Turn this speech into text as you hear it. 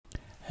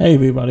Hey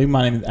everybody,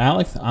 my name is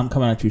Alex. I'm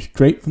coming at you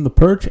straight from the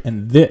perch,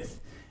 and this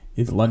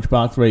is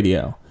Lunchbox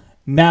Radio.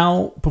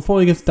 Now, before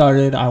we get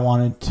started, I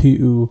wanted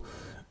to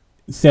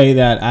say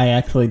that I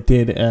actually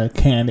did a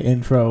canned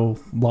intro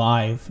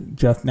live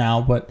just now,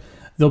 but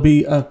there'll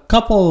be a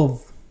couple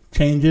of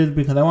changes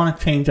because I want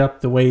to change up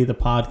the way the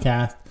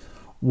podcast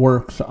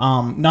works.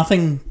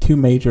 Nothing too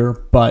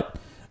major, but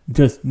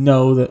just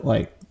know that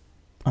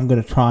I'm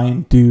going to try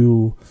and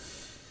do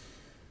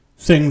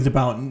things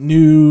about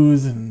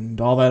news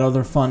and all that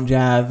other fun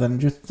jazz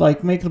and just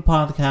make the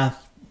podcast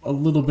a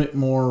little bit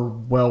more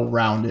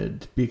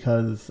well-rounded,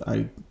 because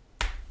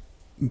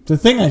the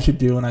thing I should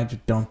do, and I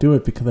just don't do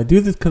it because I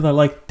do this because I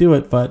like to do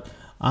it, but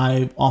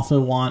I also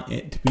want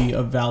it to be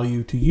of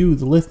value to you,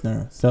 the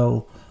listener.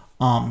 So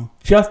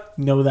just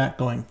know that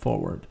going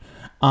forward.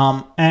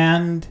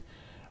 And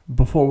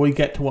before we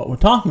get to what we're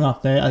talking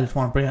about today, I just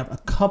want to bring up a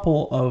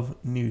couple of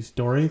news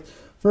stories.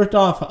 First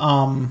off,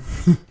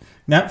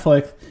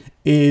 Netflix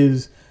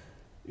is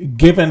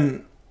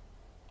giving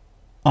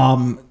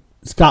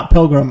Scott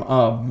Pilgrim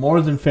a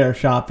more than fair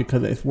shot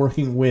because it's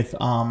working with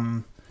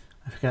I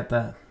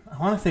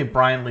want to say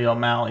Brian Lee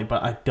O'Malley,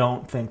 but I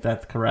don't think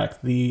that's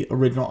correct. The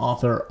original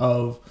author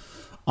of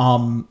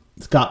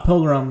Scott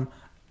Pilgrim,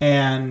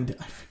 and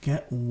I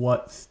forget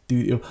what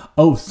studio.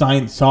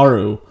 Science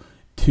Saru,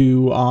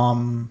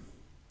 to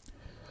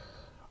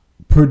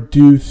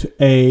produce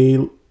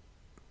a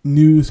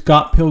new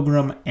Scott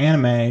Pilgrim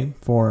anime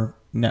for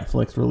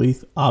Netflix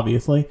release,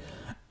 obviously.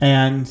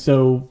 And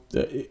so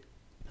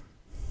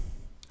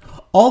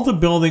all the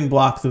building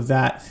blocks of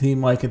that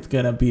seem like it's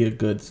going to be a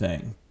good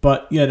thing.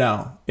 But,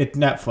 it's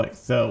Netflix,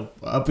 so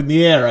up in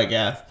the air, I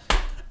guess.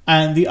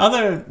 And the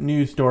other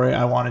news story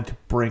I wanted to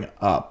bring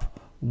up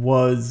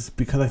was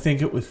because I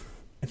think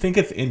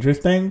it's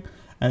interesting,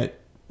 and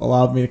it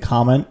allowed me to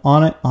comment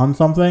on it, on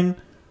something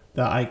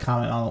that I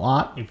comment on a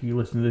lot if you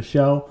listen to the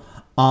show.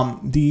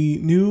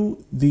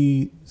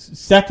 The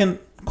second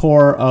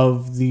core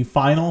of the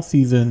final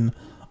season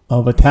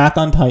of Attack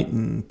on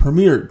Titan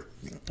premiered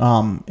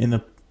in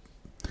the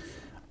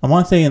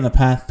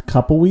past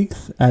couple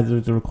weeks as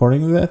of the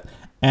recording of this,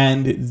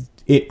 and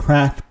it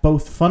crashed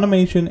both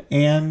Funimation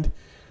and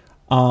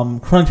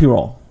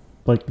Crunchyroll.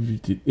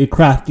 It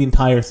crashed the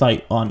entire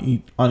site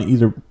on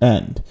either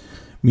end,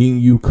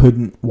 meaning you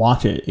couldn't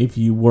watch it if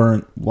you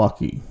weren't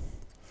lucky.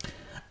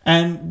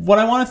 And what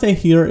I want to say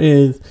here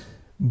is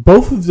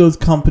both of those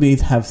companies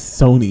have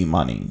Sony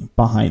money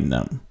behind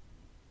them.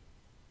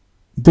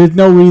 There's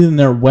no reason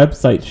their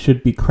website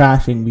should be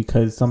crashing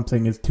because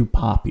something is too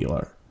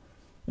popular.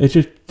 It's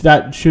just,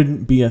 that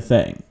shouldn't be a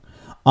thing.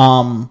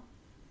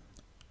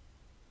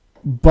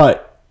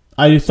 But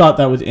I just thought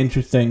that was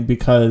interesting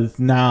because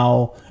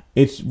now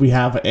we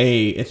have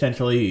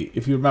essentially,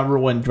 if you remember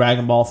when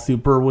Dragon Ball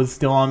Super was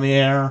still on the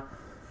air,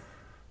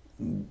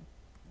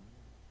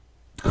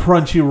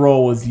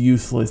 Crunchyroll was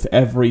useless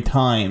every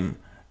time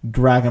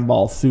Dragon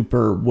Ball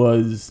Super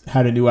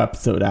had a new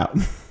episode out.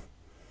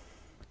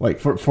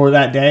 For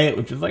that day, it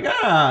was just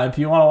if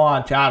you want to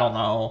watch, I don't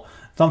know,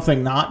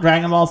 something not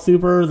Dragon Ball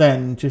Super,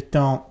 then just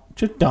don't.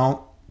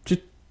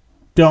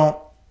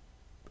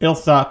 It'll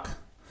suck.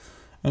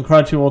 And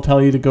Crunchyroll will tell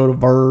you to go to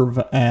Verve,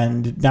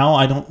 and now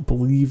I don't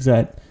believe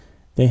that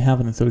they have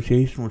an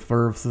association with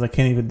Verve, so I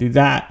can't even do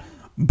that.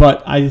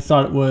 But I just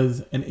thought it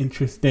was an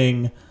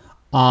interesting,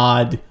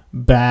 odd,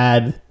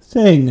 bad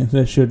thing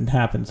that shouldn't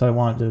happen, so I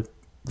wanted to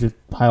just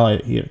highlight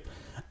it here.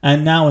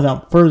 And now,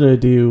 without further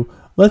ado,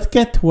 let's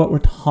get to what we're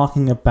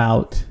talking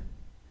about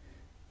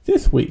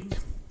this week.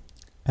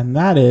 And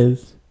that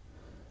is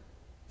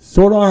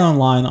Sword Art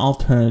Online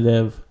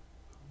Alternative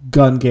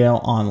Gun Gale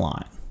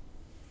Online.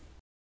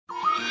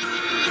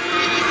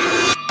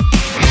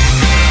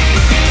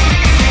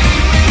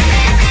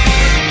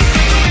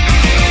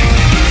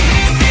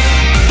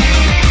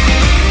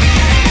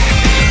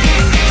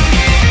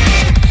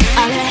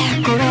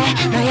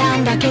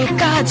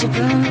自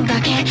分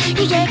だけ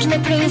悲劇の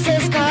プリンセ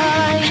ス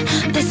界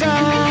でさ、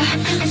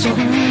そ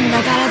ん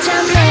な柄じゃ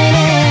ないね。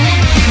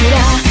ゆら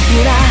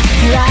ゆら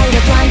ゆらゆ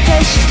らプランテ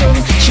ーション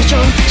主張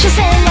視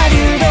線は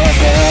流動性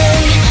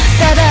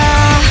ただ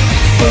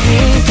ポイン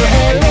トへ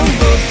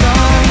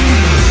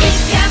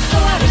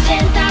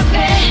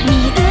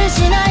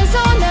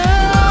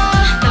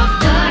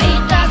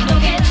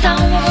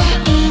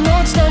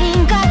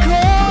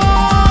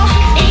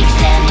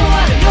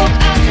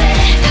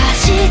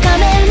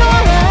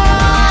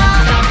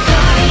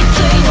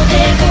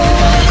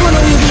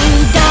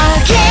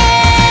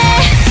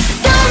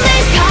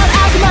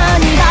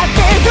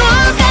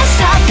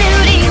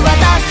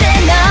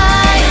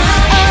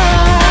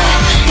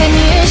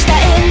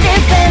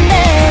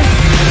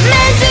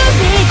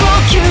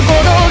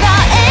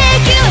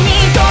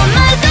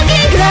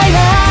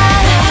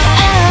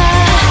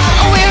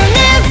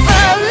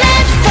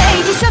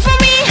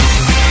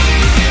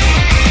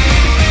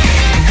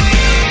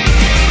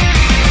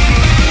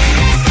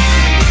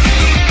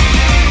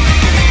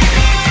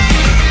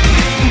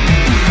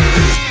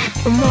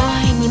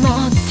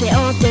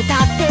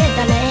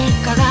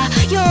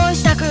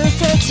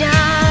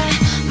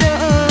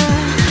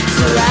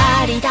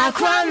な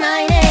くは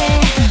ない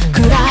ね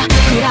くらんだ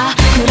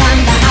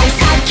愛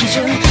さ基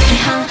準批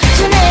判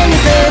常に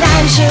ブラ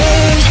ンシュ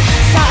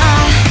さ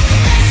あ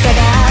探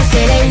せ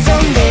レイゾ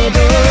ンデード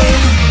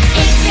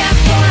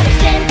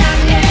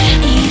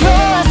色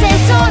あせ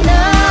そうな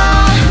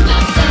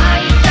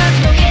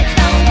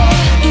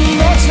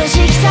命の色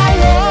彩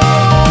を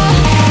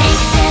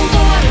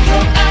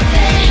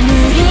塗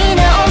り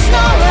直すの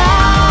は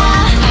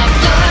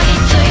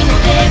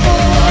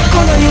こ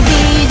の指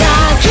だ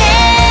け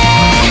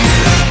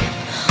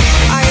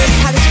Iris,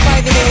 how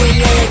describe it the way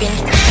you're living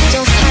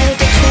Just highlight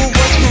the true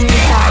words from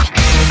inside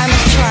I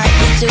must try,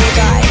 it will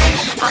die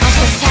I ask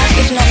myself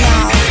if not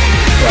now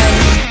When?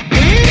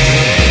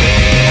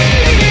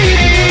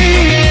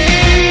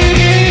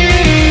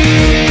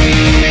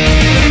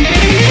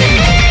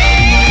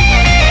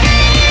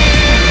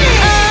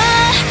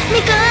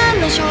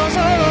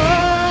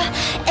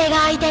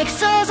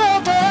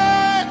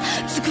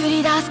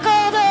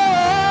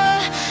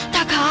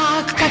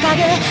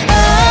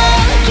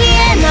消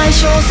えない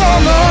焦燥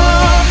も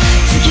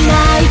尽きな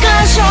い干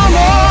渉も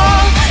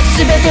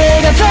全て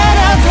が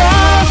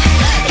Paragraph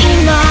今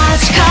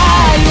誓い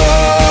を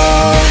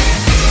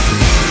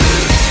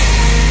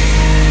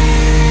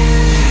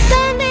な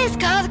んです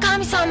か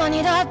神様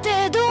にだっ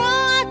てどう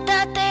あっ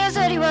たって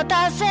譲り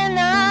渡せ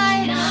な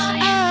い、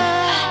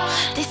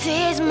This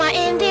is my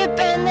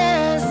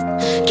independence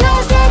強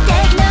制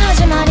的な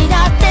始まり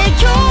だって今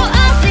日明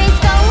日いつ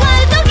か終わ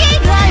る時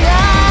ぐらいは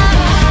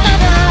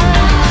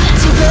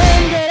自分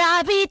で選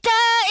びた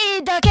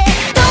いだけど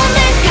んで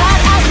すから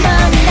悪魔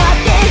にだっ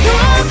てど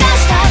うか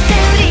したって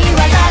振り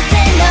渡せ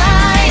な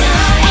い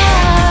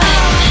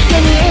手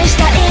にし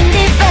たインデ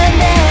ィペン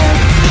デン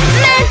ス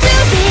Meant to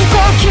be 呼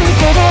吸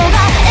鼓動が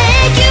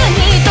永久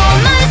に止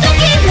まる時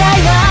ぐらい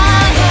は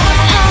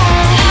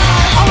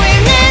I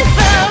will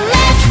never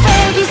let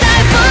fate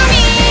decide for me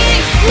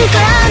未完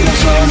の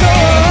肖像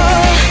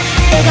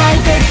描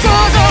いて想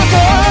像と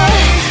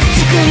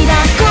作り出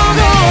す行動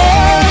を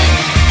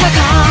高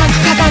く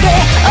掲げ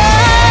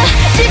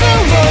自分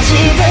を自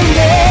分で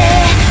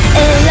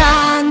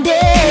選んで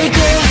いく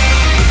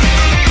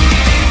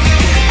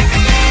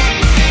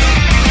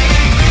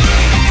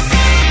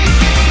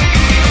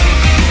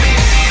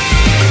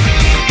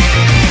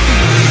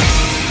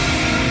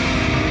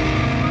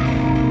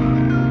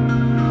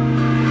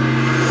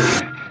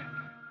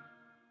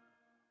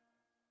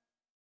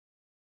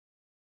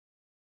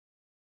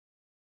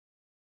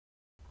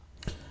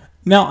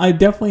Now, I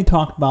definitely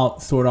talked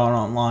about Sword Art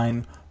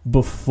Online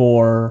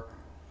before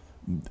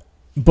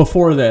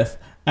this,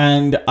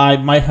 and I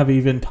might have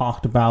even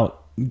talked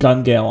about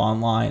Gun Gale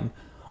Online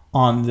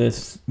on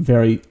this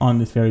very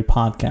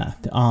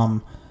podcast.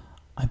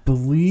 I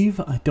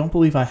don't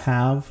believe I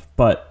have,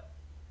 but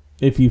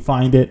if you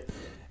find it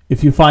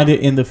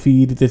in the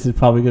feed, this is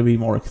probably going to be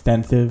more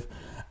extensive,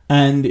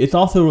 and it's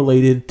also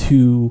related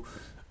to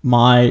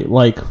my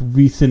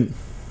recent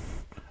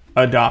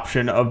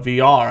adoption of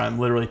VR. I'm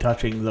literally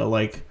touching the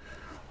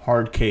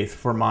hard case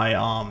for my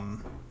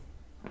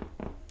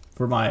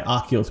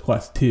Oculus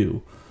Quest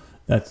 2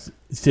 that's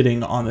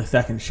sitting on the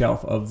second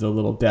shelf of the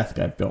little desk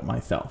I built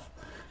myself.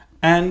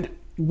 And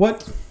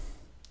what's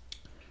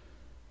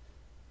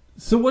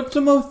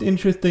the most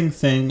interesting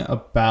thing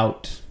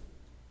about,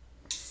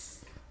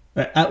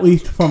 at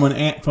least from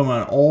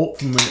an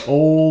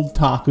old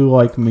taku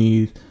like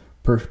me's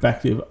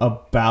perspective,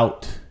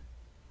 about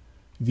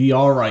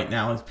VR right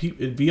now is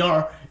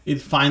VR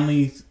is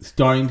finally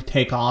starting to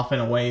take off in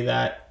a way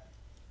that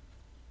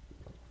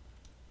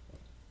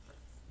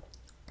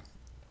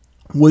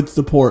would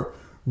support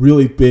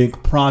really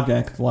big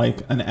projects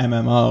like an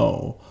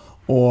MMO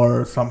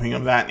or something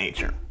of that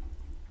nature.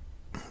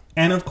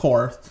 And of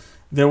course,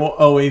 there will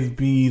always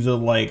be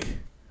and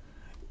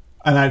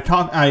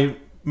I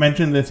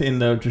mentioned this in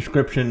the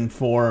description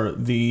for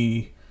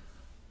the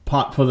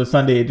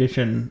Sunday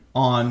edition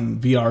on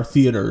VR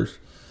theaters.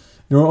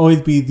 There will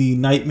always be the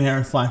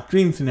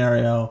nightmare/dream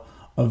scenario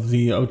of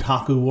the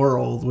otaku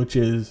world, which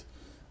is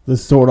the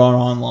Sword Art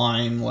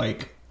Online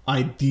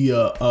idea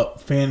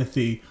of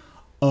fantasy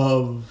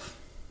of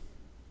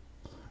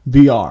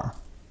VR.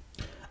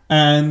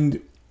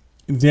 And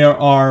there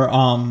are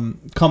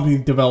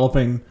companies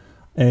developing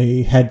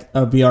a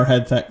VR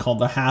headset called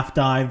the Half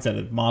Dive that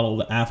is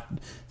modeled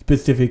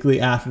specifically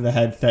after the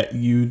headset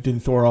used in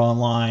Sword Art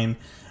Online.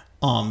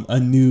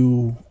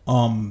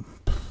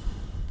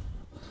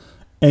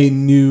 A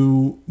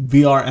new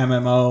VR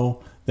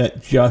MMO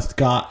that just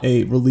got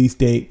a release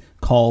date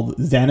called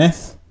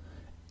Zenith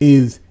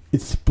is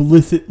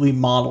explicitly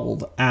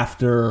modeled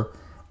after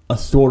a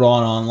Sword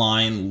Art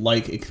Online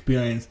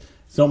experience,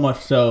 so much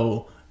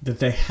so that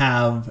they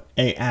have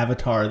a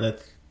avatar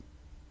that's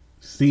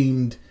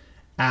themed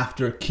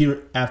after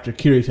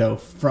Kirito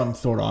from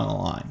Sword Art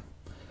Online.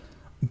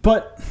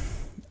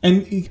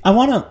 And I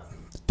want to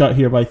start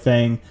here by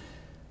saying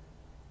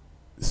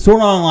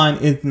Sword Art Online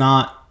is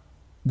not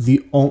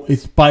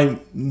it's by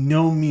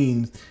no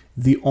means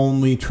the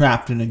only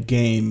trapped in a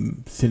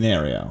game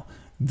scenario.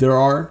 There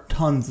are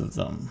tons of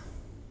them.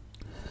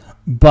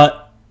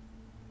 But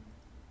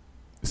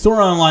Sword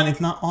Art Online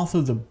is not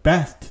also the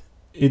best.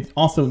 It's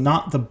also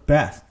not the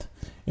best,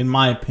 in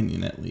my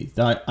opinion, at least.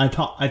 I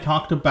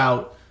talked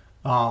about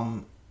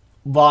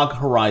Log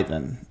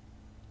Horizon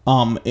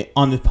on this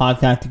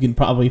podcast. You can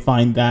probably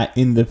find that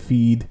in the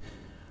feed.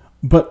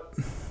 But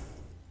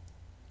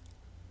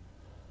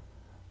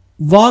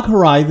Log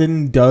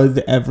Horizon does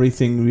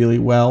everything really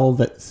well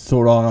that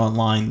Sword Art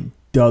Online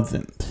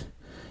doesn't.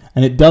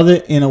 And it does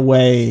it in a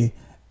way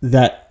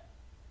that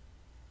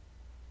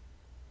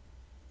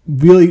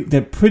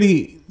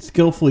pretty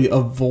skillfully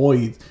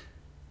avoids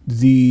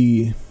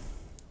the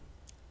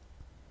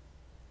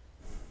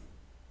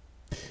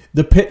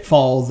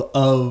pitfalls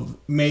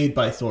made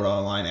by Sword Art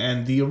Online.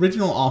 And the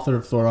original author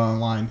of Sword Art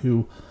Online,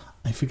 who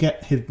I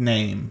forget his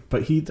name,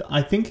 but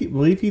I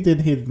believe he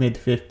did his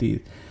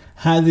mid-50s,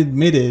 has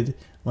admitted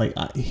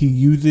he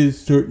uses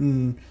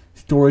certain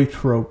story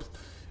tropes,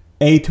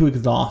 A, to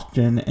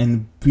exhaustion,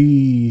 and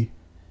B,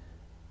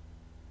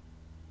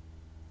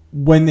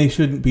 when they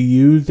shouldn't be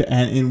used,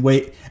 and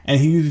and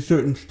he uses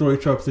certain story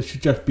tropes that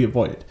should just be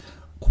avoided.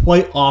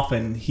 Quite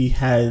often, he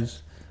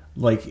has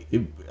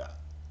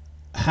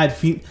had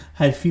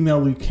female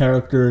lead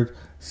characters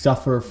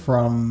suffer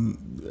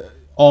from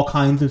all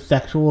kinds of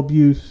sexual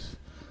abuse,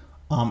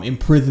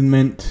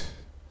 imprisonment,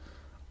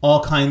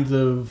 all kinds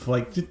of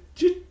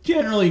just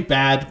generally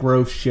bad,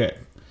 gross shit.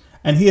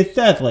 And he has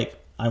said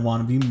I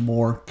want to be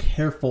more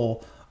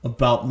careful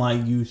about my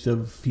use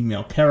of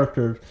female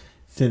characters,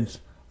 since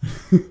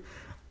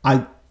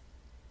I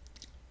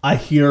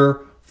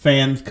hear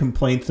fans'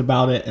 complaints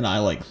about it, and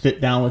I sit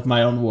down with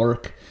my own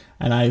work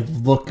and I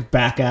look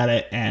back at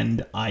it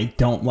and I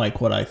don't like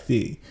what I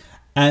see.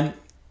 And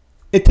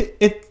it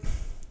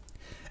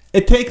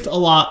takes a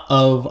lot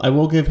of, I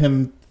will give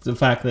him the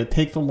fact that it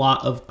takes a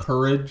lot of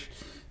courage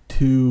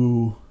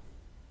to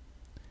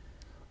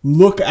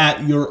look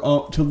at your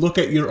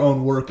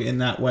own work in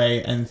that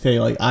way and say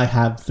I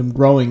have some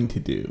growing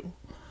to do.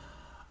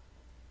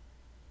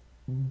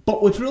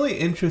 But what's really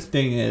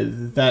interesting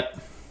is that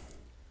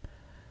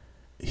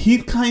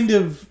he's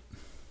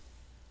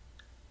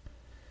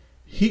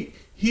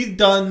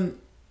done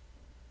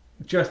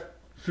just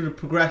sort of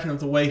progression of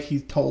the way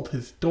he's told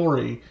his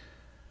story,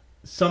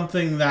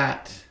 something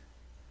like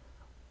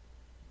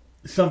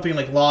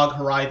Log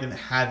Horizon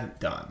hasn't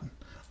done.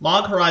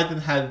 Log Horizon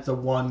has the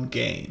one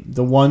game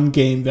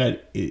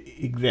that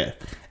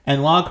exists,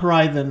 and Log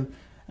Horizon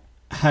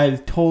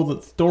has told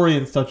its story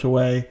in such a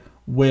way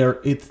where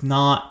it's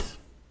not.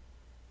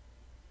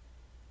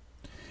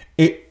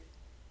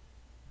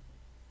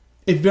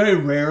 It very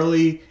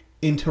rarely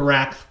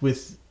interacts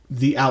with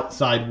the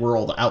outside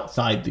world,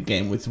 outside the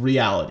game, with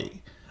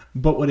reality.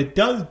 But what it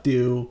does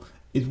do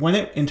is when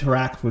it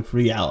interacts with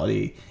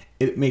reality,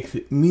 it makes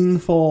it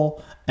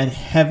meaningful and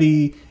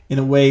heavy in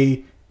a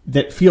way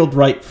that feels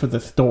right for the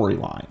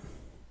storyline,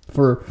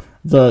 for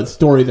the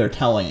story they're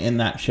telling in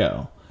that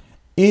show.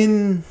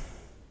 In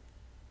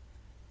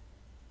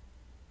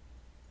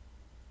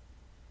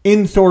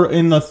the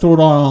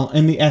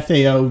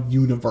SAO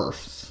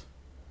universe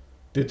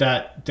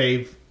that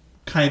they've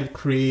kind of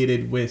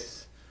created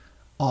with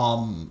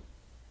Gun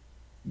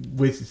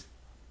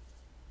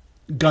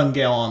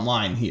Gale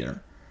Online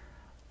here.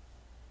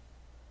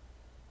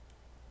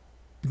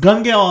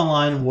 Gun Gale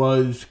Online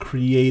was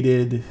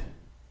created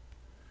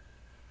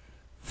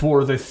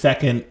for the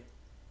second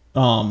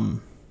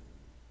or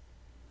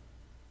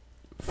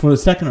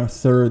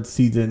third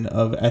season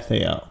of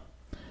SAO.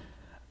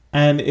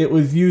 And it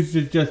was used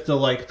as just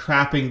a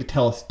trapping to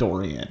tell a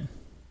story in.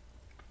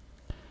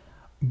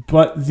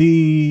 But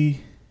the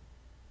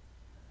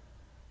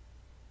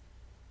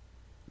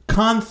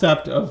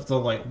concept of the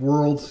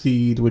world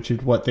seed, which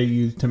is what they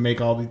use to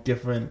make all these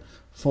different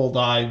full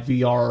dive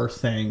VR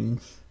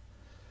things,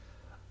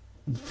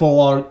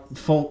 full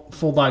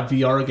dive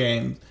VR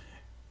games,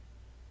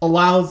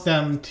 allows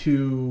them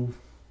to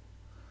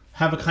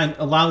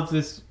allows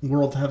this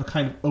world to have a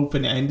kind of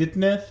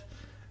open-endedness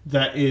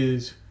that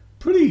is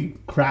pretty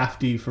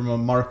crafty from a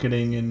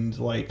marketing and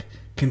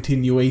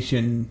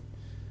continuation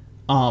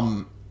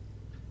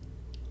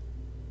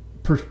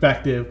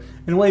perspective,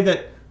 in a way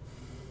that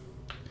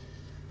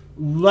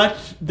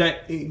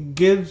it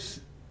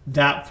gives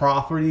that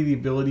property the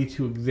ability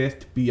to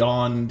exist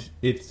beyond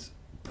its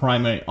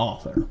primary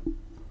author.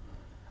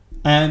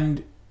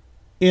 And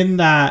in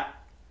that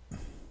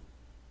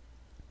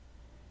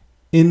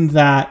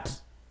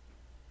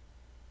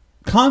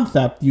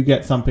concept, you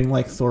get something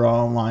like Sword Art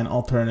Online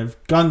Alternative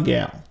Gun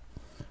Gale.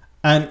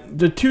 And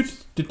the two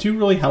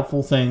really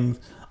helpful things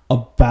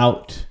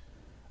about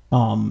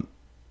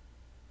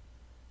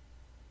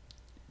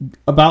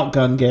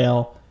Gun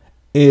Gale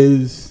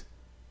is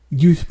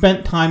you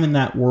spent time in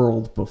that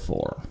world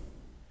before.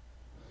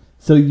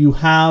 So you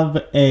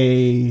have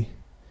a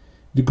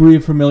degree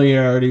of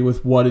familiarity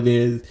with what it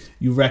is.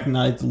 You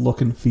recognize the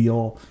look and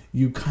feel.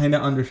 You kind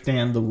of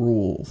understand the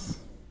rules.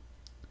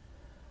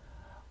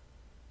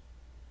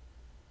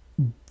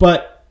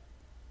 But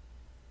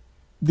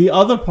the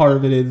other part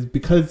of it is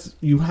because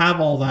you have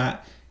all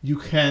that, you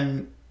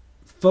can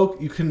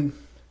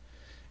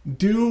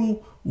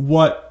do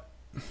what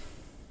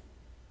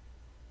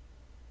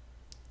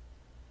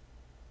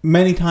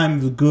many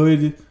times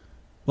good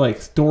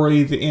like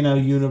stories in a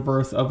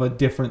universe of a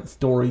different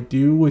story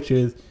do, which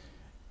is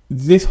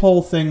this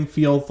whole thing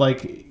feels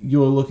like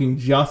you're looking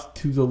just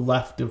to the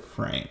left of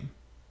frame.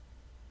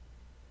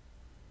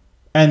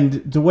 And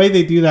the way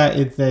they do that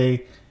is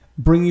they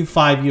bring you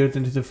 5 years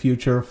into the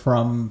future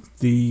from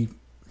the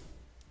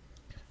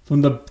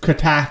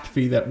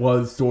catastrophe that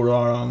was Sword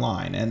Art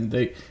Online, and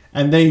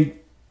they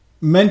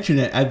mention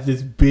it as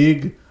this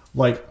big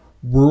like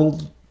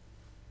world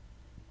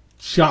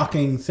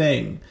shocking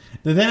thing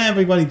that then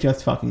everybody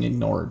just fucking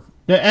ignored.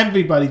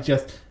 Everybody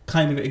just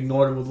kind of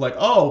ignored and was like,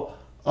 oh,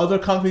 other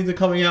companies are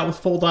coming out with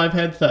full dive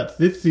headsets.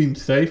 This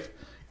seems safe,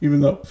 even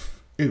though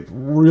it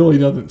really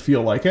doesn't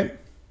feel like it.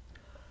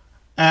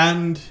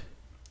 And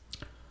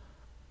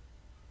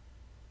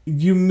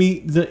you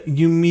meet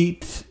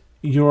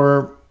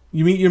your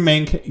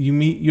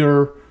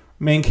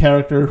main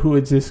character, who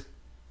is this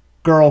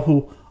girl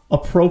who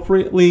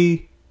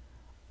appropriately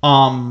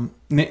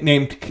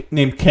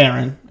named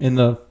Karen in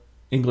the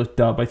English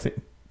dub, I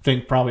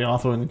think probably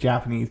also in the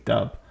Japanese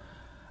dub.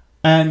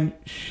 And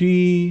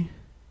she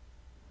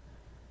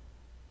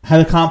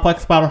had a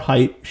complex about her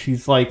height.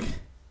 She's like,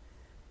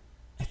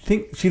 I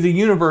think she's a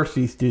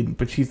university student,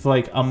 but she's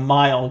like a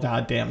mile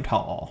goddamn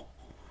tall.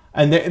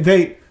 And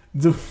the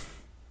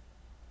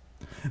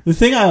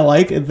thing I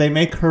like is they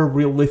make her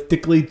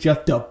realistically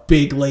just a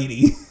big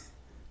lady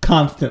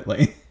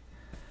constantly.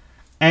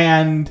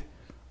 And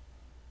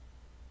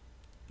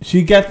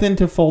she gets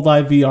into full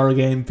dive VR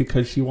games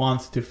because she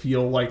wants to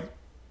feel like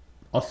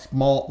a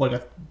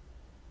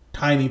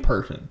tiny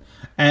person.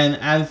 And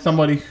as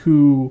somebody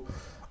who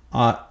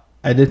at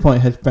this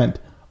point has spent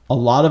a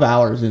lot of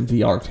hours in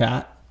VR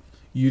chat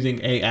using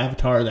a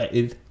avatar that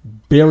is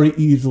very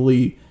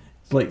easily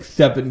like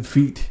 7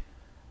 feet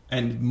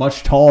and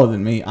much taller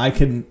than me, I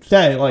can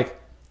say like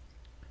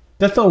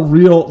that's a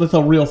real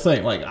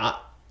thing. Like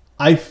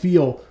I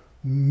feel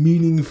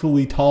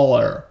meaningfully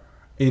taller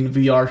in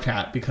VR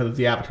chat because of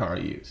the avatar I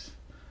use.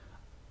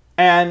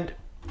 And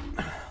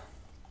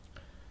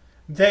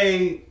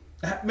they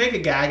make a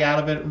gag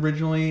out of it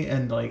originally,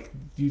 and like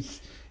you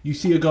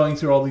see her going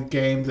through all these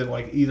games and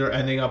like either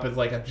ending up as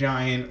like a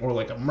giant or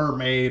like a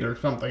mermaid or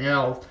something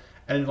else,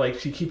 and like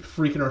she keeps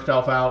freaking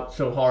herself out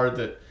so hard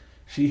that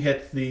she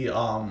hits the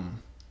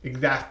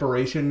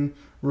exasperation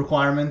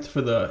requirements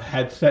for the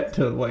headset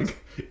to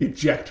like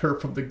eject her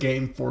from the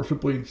game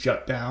forcibly and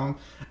shut down.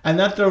 And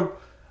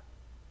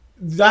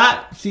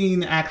that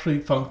scene actually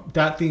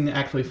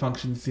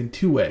functions in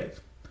two ways.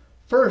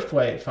 First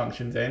way it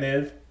functions in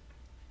is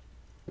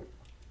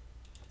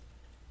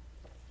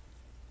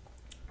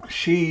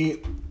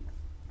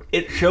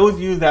it shows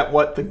you that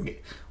what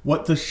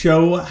the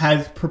show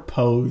has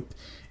proposed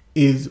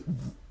is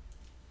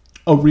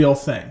a real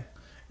thing.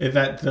 Is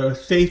that the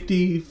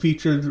safety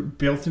features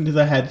built into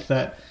the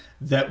headset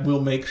that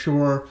will make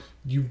sure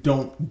you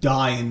don't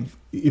die,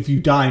 if you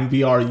die in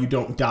VR, you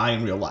don't die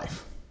in real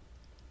life.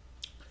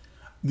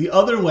 The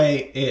other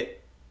way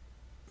it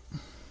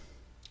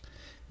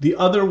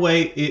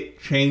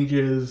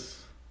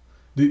changes.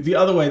 The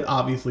other way is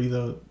obviously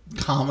the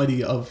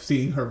comedy of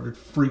seeing her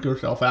freak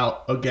herself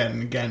out again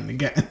and again and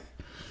again.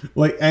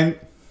 Like, and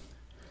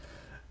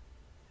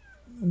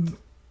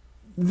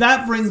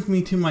that brings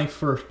me to my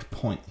first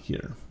point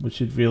here,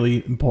 which is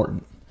really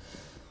important.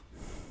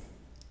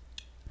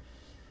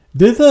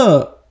 There's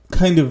a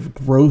kind of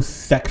gross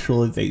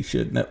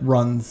sexualization that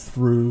runs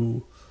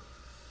through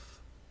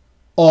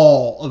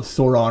all of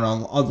Sword Art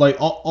Online, like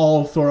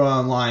all of Sword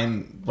Art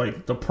Online,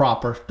 like the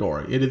proper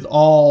story. It is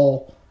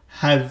all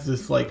has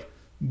this like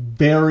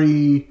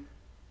very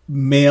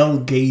male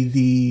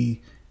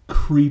gazy,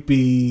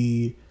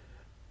 creepy,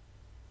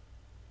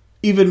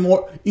 even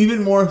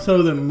more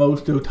so than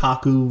most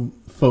otaku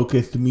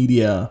focused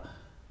media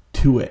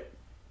to it.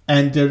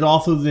 And there's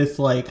also this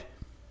like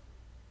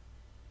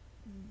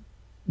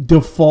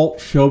default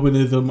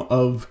chauvinism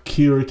of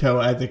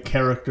Kirito as a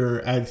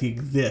character as he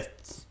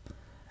exists,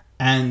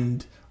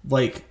 and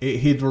like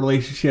his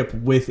relationship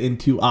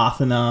into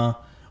Asuna,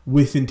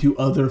 into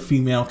other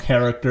female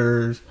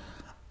characters.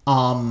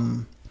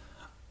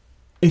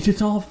 It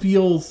just all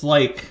feels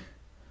like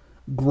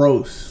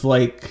gross.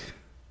 Like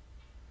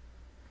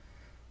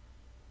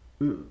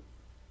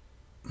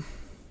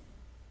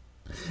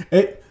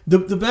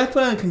the best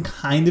way I can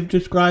kind of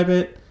describe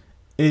it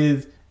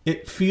is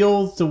it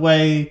feels the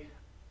way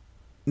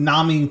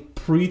Nami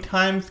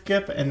pre-time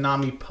skip and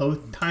Nami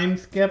post-time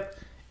skip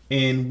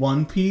in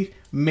One Piece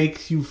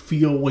makes you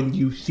feel when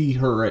you see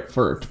her at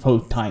first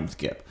post-time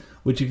skip.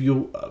 Which if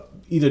you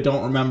either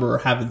don't remember or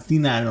haven't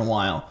seen that in a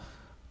while,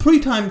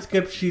 pre-time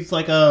skip, she's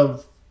like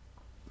a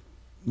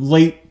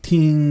late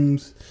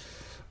teens.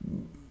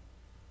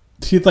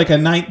 She's like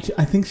I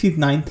think she's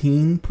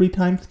 19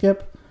 pre-time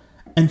skip.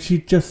 And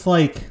she's just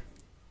like...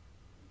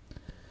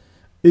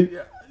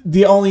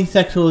 the only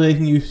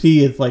sexualization you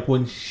see is like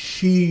when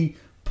she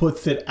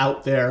puts it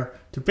out there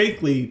to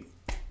basically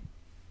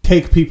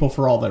take people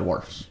for all they're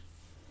worth.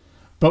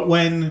 But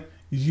when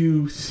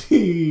you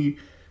see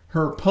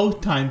her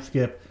post-time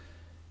skip,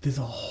 there's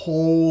a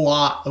whole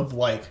lot of,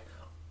 like,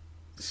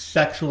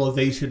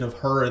 sexualization of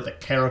her as a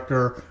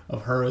character,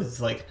 of her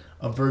as, like,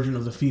 a version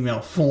of the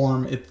female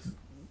form. It's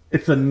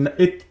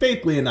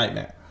basically a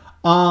nightmare.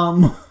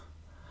 And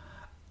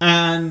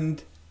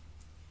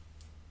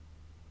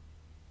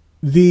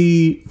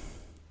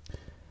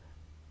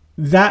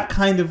that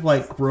kind of,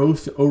 like,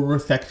 gross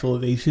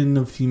over-sexualization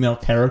of female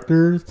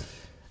characters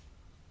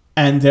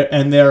and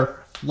their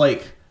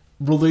like,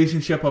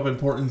 relationship of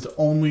importance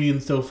only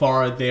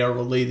insofar as they are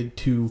related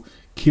to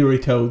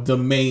Kirito, the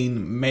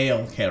main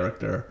male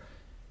character,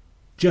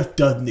 just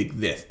doesn't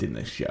exist in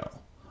this show.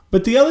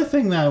 But the other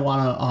thing that I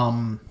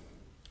want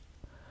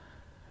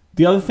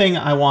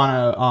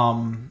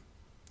to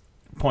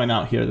point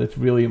out here that's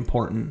really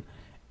important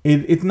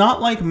is it's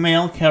not like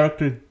male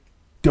characters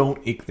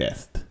don't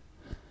exist.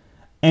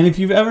 And if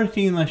you've ever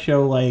seen a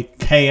show like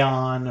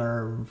K-On!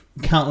 Or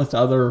countless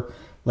other,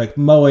 like,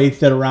 moe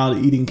sit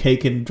around eating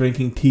cake and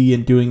drinking tea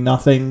and doing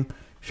nothing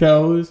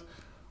shows,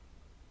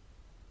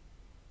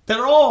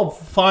 they're all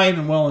fine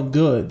and well and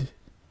good.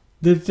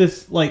 There's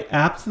this, like,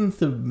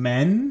 absence of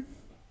men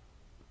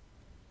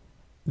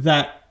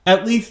that,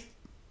 at least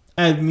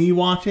as me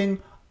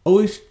watching,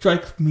 always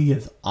strikes me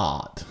as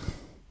odd.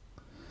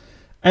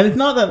 And it's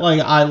not that, like,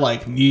 I,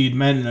 like, need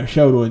men in a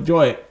show to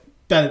enjoy it.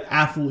 That is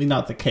absolutely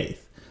not the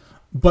case.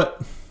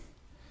 But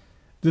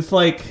this,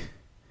 like,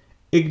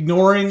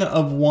 ignoring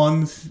of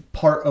one's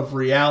part of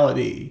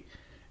reality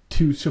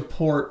to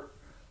support,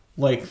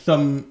 like,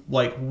 some,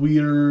 like,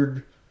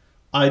 weird,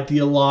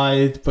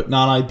 idealized but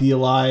not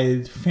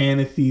idealized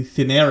fantasy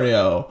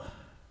scenario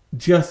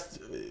just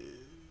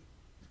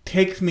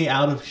takes me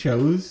out of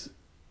shows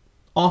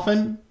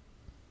often.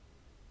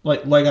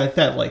 Like I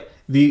said, like,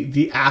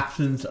 the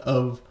absence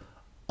of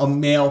a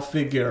male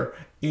figure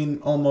in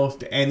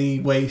almost any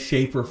way,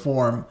 shape, or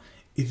form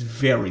is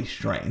very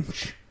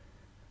strange.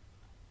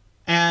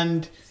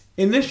 And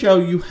in this show,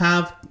 you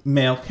have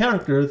male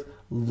characters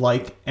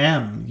like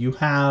M. You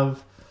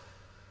have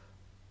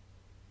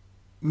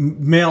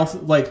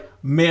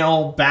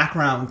male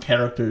background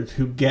characters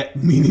who get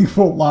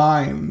meaningful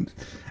lines.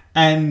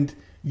 And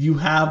you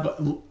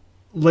have,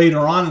 later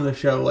on in the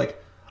show,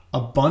 like, a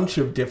bunch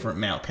of different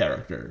male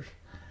characters.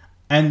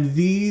 And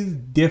these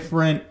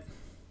different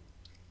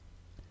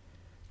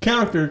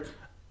characters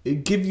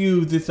give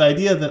you this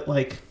idea that,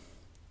 like,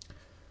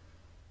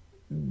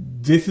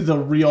 this is a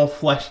real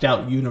fleshed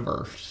out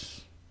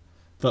universe.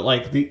 That,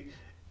 like, the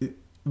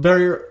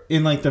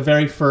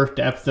very first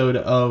episode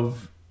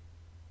of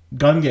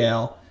Gun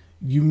Gale,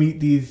 you meet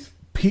these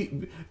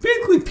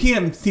basically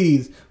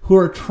PMCs who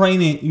are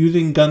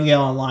using Gun Gale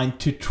Online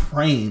to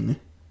train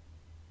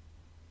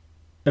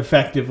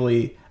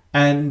effectively,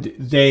 and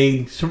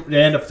they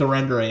end up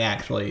surrendering,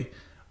 actually.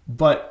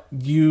 But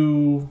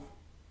you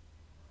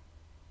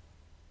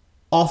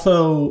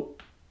also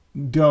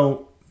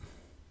don't.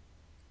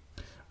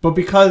 But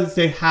because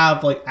they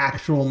have, like,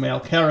 actual male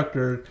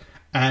characters,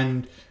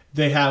 and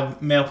they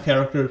have male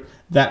characters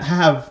that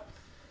have,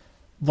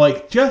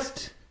 like,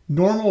 just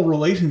normal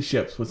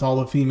relationships with all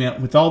the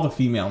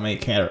female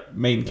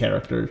main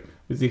characters,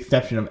 with the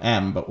exception of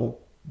M, but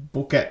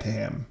we'll get to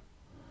him.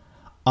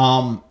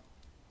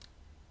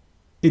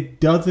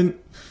 It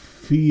doesn't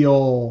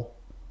feel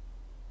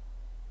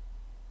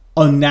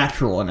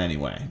unnatural in any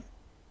way.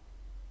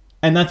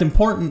 And that's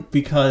important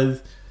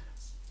because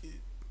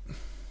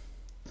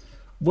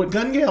what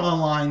Gun Gale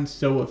Online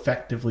so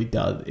effectively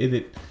does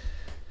is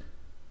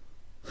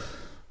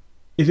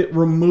it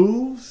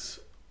removes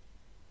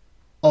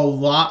a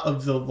lot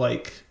of the,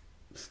 like,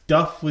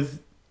 stuff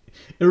with...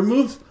 It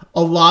removes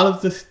a lot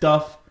of the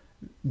stuff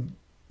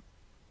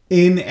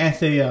in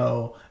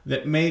SAO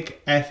that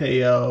make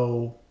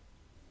SAO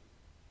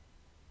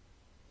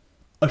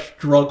a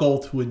struggle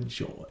to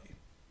enjoy.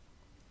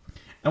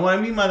 And what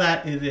I mean by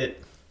that is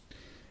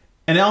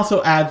and it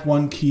also adds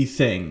one key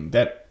thing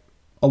that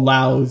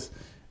allows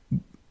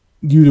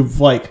you to,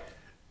 like,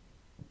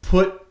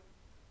 put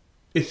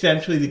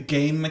essentially the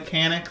game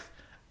mechanics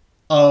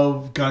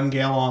of Gun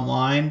Gale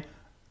Online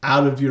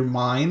out of your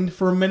mind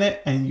for a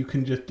minute, and you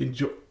can just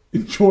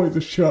enjoy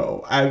the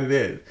show as it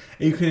is.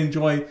 And you can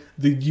enjoy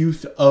the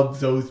use of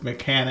those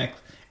mechanics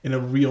in a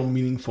real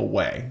meaningful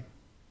way.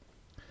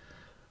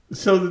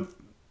 So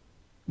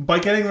by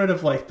getting rid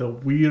of, like, the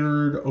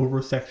weird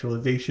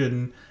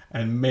over-sexualization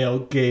and male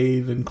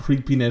gaze and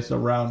creepiness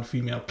around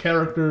female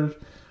characters,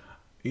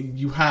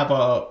 you have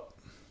a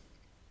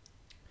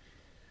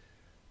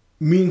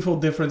meaningful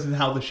difference in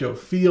how the show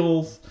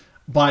feels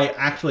by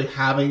actually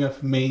having the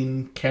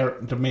main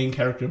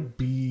character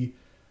be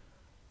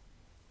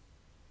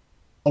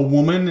a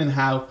woman and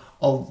have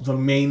the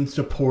main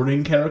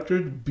supporting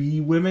characters be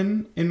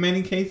women in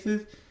many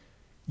cases.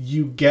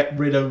 You get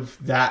rid of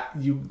that.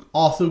 You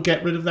also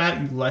get rid of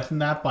that. You lessen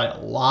that by a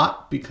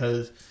lot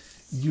because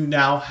you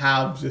now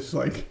have this,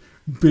 like,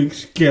 big,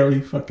 scary,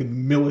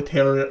 fucking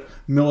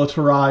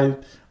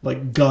militarized,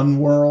 like, gun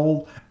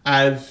world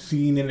as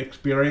seen and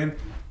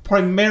experienced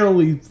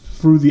primarily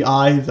through the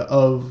eyes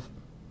of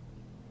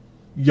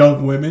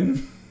young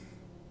women.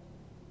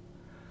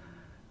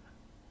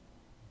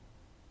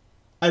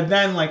 And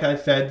then, like I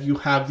said, you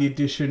have the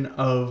addition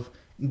of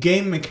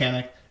game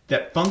mechanics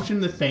that function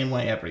the same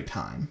way every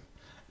time,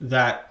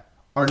 that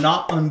are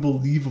not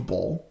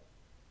unbelievable,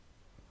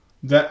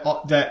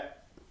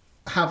 that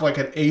have like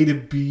an A to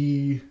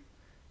B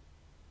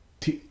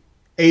to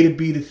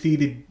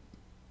C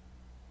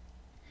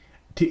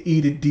to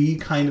E to D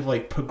kind of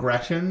like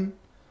progression.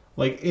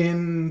 Like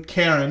in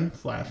Karen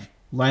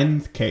 /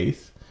 Len's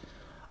case,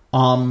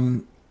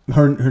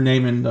 her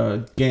name in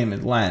the game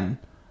is Len.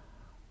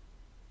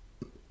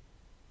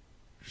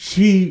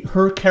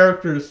 Her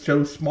character is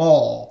so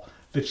small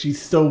that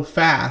she's so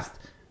fast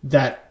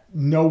that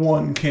no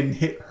one can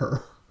hit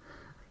her.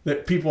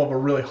 That people have a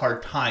really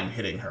hard time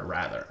hitting her,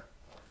 rather.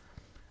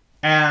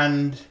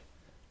 And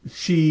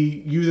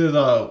she uses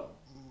a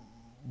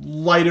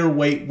lighter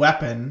weight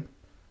weapon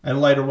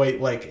and lighter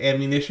weight like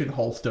ammunition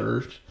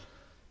holsters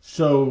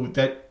so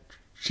that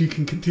she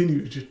can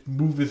continue to just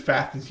move as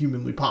fast as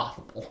humanly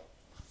possible.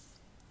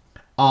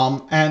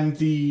 And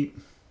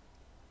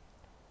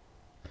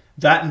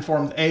that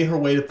informs A, her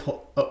way to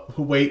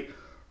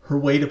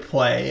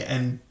play,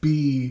 and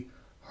B,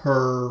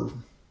 her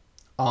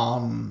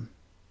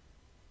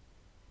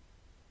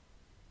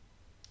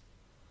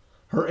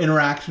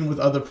interaction with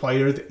other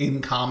players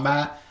in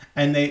combat.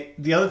 And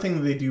the other thing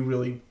that they do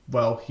really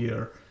well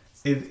here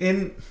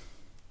is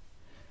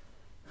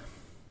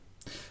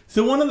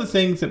so one of the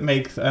things that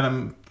makes, and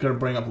I'm going to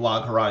bring up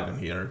Log Horizon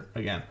here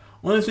again,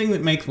 one of the things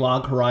that makes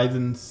Log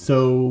Horizon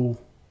so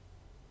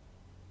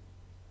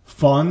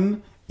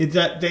fun is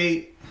that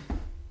they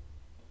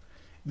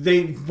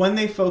when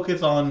they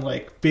focus on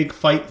like big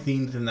fight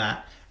scenes and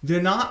that,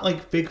 they're not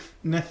like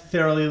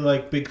necessarily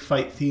like big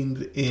fight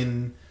scenes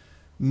in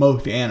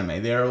most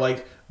anime. They're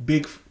like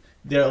big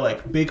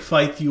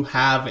fights you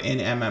have in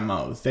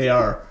MMOs. They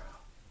are,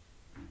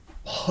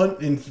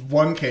 in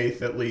one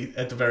case at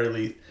the very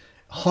least,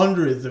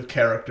 hundreds of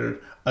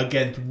characters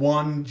against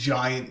one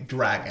giant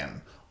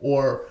dragon,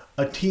 or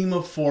a team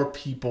of 4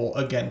 people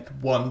against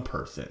one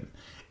person.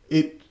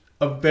 It's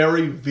a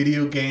very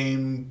video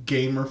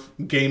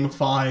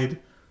gamified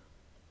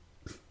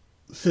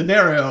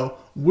scenario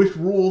with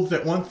rules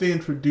that once they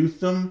introduce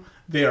them,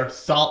 they are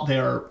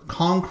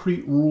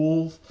concrete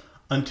rules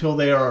until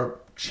they are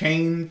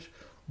changed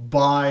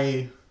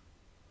by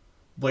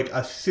like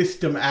a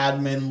system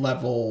admin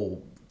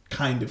level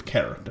kind of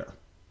character.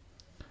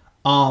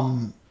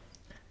 And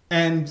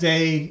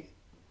they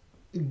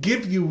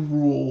give you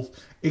rules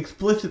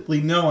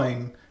explicitly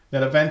knowing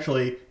that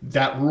eventually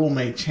that rule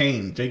may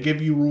change. They give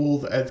you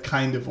rules as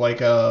kind of like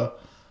a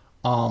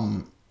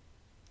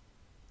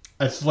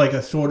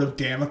sort of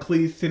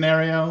Damocles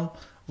scenario,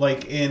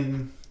 like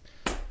in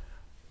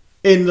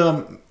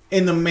the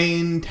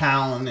main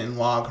town in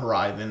Log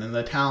Horizon, in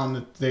the town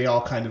that they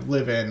all kind of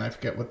live in. I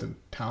forget what the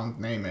town's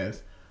name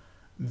is.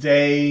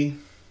 They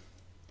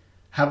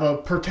have a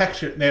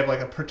protection. They have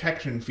like a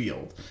protection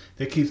field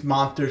that keeps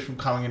monsters from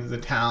coming into the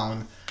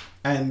town,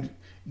 and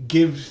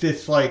gives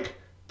this like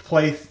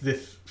place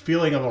this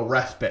feeling of a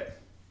respite.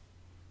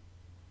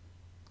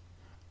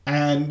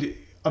 And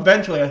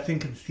eventually, I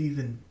think in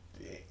season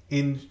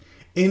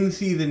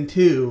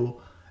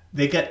 2,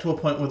 they get to a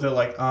point where they're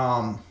like,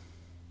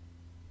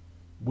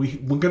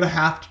 we're gonna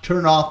have to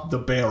turn off the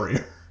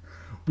barrier,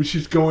 which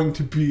is going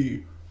to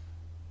be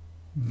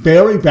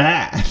very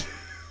bad.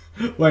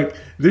 Like,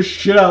 there's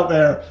shit out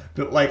there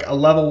that like a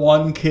level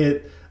 1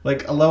 kid,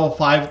 like a level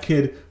 5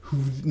 kid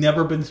who's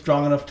never been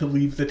strong enough to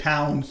leave the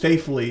town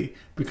safely,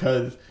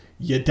 because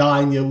you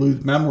die and you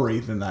lose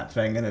memories in that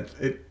thing, and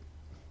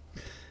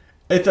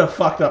it's a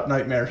fucked up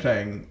nightmare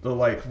thing, the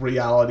like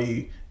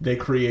reality they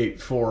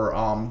create for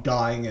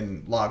dying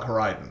in Log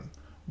Horizon.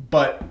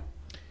 But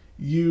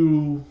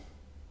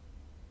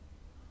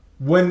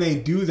when they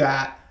do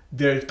that,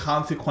 there's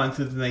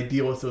consequences, and they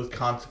deal with those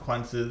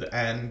consequences,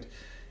 and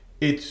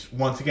it's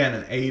once again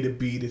an A to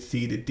B to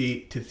C to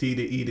D to C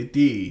to E to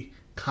D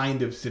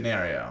kind of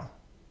scenario.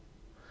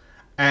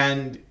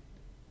 And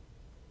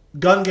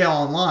Gun Gale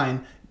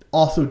Online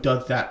also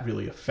does that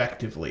really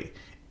effectively.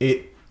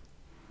 It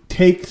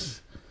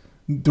takes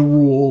the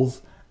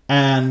rules,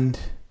 and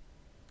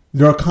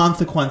there are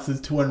consequences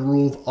to when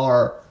rules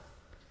are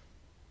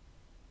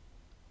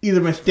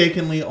either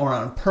mistakenly or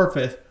on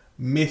purpose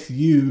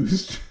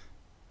misused.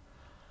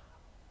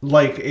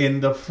 Like in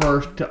the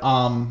first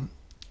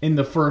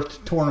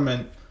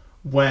tournament,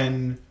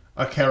 when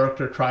a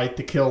character tried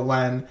to kill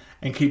Len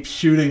and keeps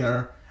shooting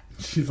her,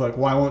 she's like,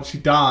 why won't she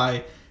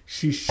die?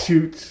 She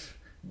shoots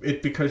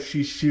it because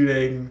she's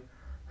shooting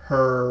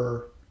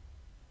her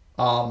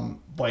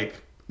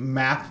like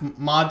map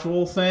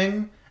module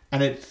thing,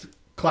 and it's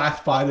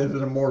classified as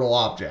an immortal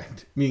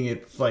object, meaning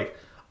it's like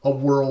a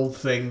world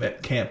thing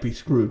that can't be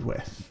screwed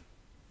with.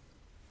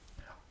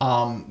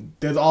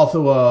 There's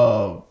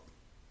also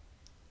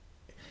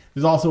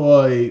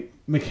a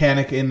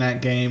mechanic in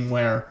that game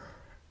where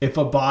if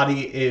a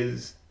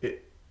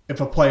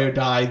player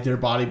dies, their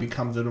body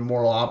becomes an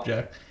immortal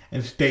object,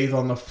 and stays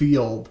on the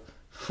field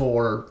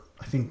for,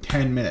 I think,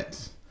 10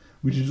 minutes,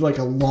 which is like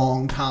a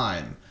long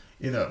time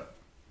in a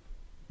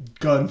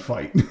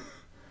gunfight.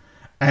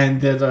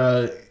 And there's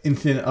a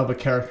incident of a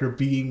character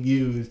being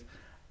used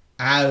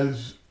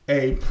as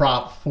a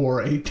prop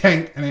for an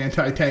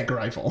anti-tank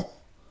rifle.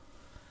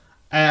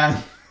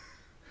 And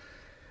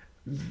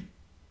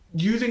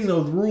using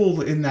those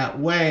rules in that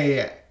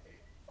way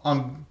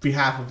on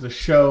behalf of the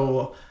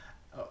show's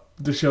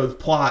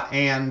plot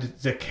and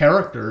the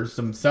characters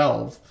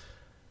themselves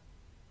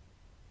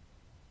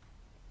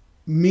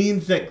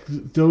means that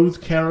those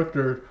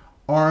characters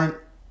aren't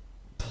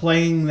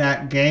playing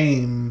that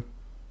game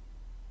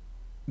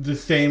the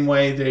same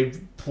way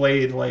they've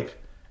played like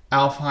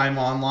Alfheim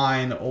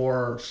Online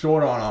or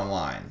Sword Art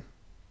Online.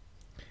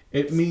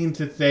 It means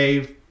that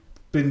they've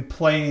been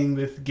playing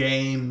this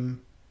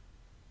game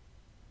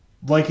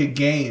like a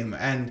game,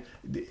 and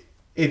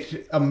it's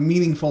a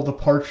meaningful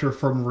departure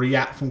from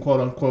quote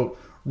unquote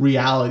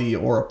reality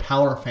or a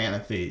power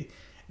fantasy.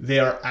 They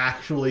are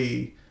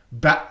actually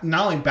not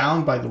only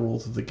bound by the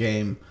rules of the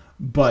game,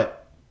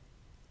 but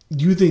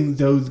using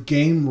those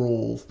game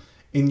rules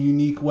in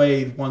unique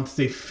ways once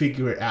they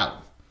figure it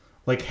out.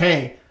 Like,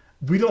 hey,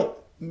 we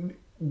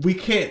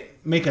can't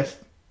make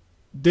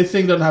this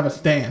thing doesn't have a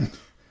stand.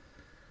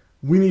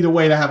 We need a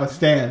way to have a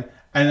stand.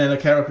 And then the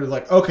character's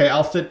like, okay,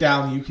 I'll sit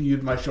down, you can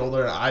use my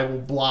shoulder, and I will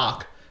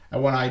block.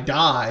 And when I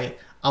die,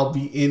 I'll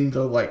be in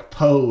the, like,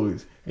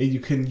 pose, and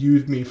you can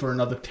use me for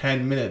another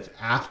 10 minutes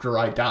after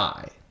I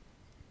die.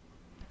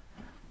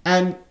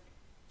 And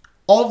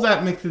all of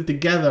that mixes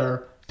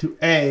together to,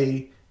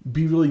 A,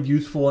 be really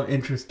useful and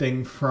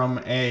interesting from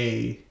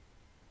a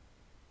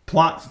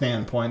plot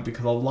standpoint,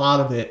 because a lot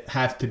of it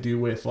has to do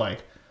with,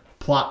 like,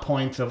 plot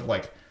points of,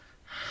 like,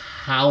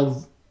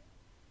 how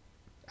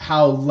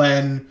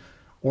Len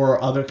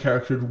or other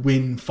characters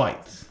win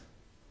fights.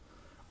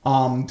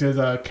 There's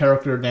a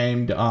character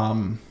named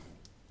Miyu,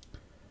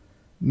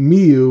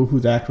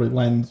 who's actually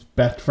Len's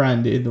best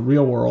friend in the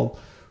real world,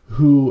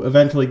 who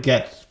eventually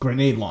gets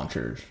grenade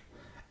launchers.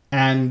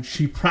 And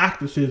she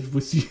practices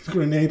with these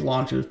grenade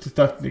launchers to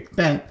such an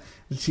extent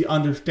that she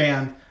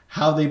understands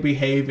how they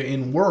behave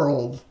in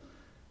worlds.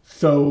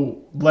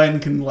 So Len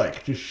can,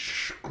 like, just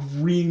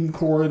scream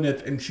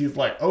coordinates, and she's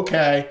like,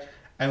 okay,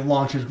 and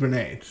launches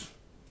grenades.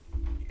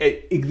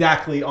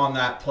 Exactly on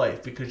that place,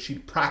 because she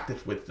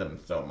practiced with them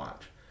so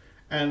much.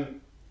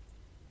 And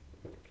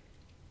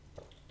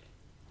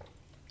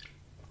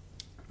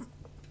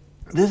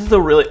this is a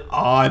really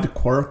odd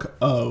quirk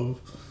of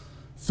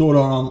Sword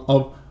Art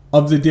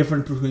of the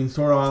difference between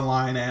Sword Art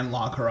Online and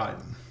Log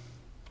Horizon.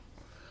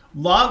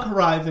 Log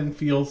Horizon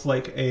feels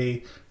like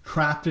a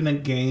trapped in a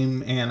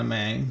game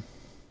anime,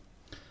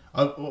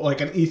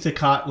 like a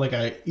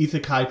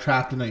isekai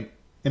trapped in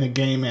a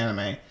game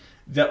anime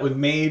that was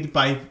made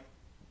by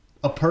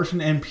a person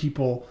and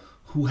people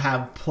who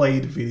have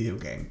played video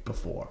games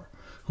before,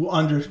 who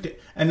understand,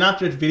 and not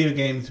just video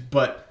games,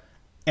 but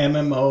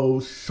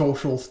MMO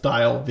social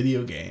style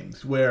video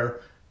games, where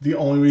the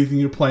only reason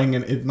you're playing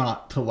it is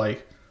not to,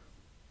 like,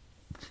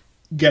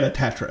 get a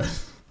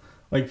Tetris.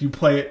 Like, you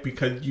play it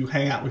because you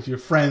hang out with your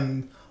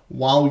friends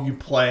while you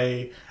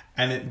play,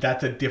 and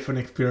that's a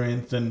different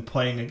experience than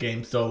playing a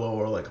game solo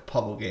or, like, a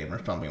puzzle game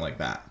or something like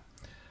that.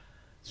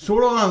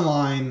 Sword Art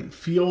Online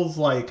feels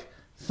like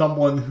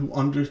someone who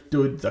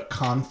understood the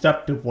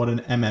concept of what an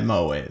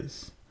MMO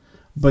is,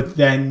 but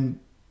then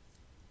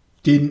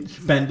didn't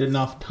spend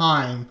enough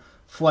time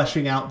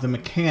fleshing out the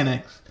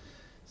mechanics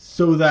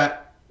so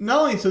that,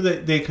 not only so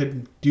that they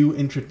could do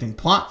interesting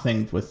plot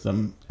things with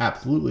them,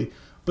 absolutely,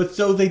 but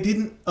so they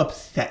didn't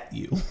upset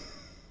you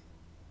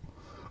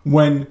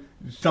when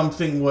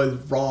something was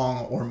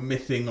wrong or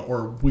missing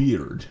or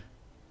weird.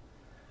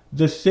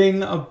 The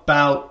thing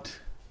about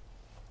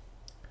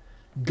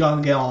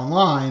Gun Gale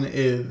Online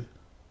is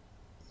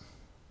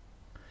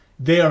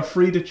they are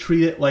free to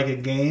treat it like a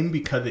game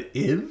because it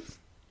is.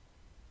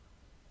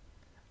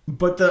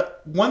 But the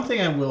one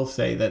thing I will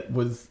say that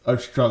was a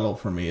struggle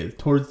for me is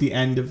towards the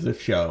end of the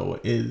show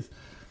is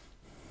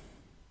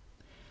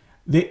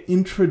they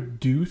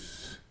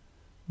introduce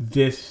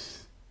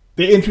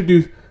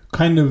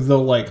kind of the,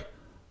 like,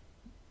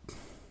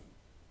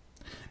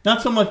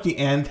 not so much the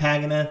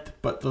antagonist,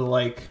 but the,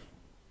 like,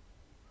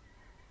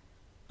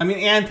 I mean,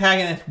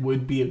 antagonist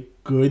would be a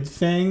good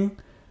thing,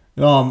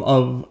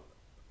 of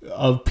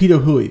Peter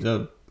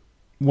Hui,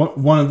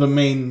 one of the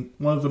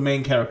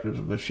main characters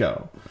of the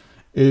show,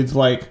 is,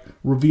 like,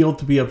 revealed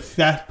to be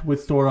obsessed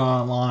with Sword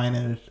Art Online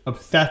and is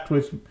obsessed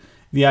with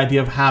the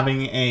idea of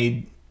having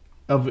an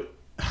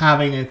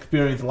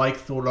experience like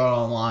Sword Art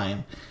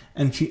Online,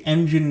 and she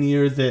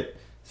engineers it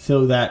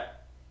so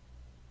that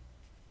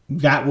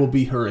will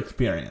be her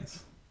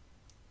experience.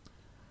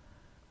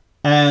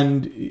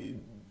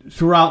 And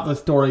throughout the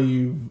story,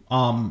 you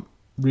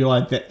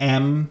realize that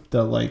M,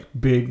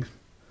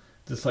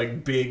 this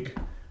big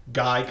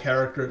guy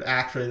character, is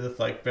actually this,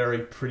 like, very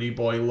pretty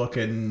boy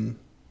looking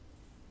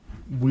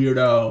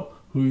weirdo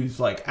who's,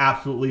 like,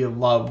 absolutely in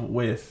love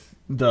with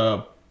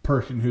the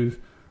person who's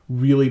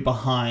really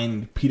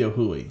behind Pito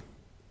Hui.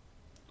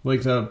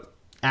 Like the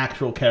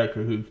actual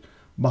character who's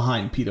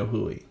behind Pito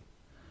Hui.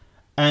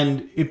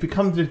 And it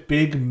becomes this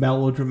big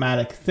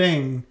melodramatic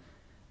thing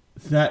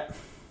that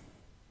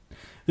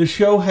the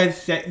show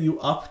has set you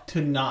up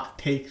to not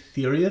take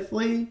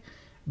seriously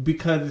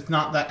because it's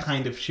not that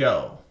kind of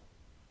show.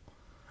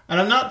 And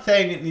I'm not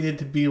saying it needed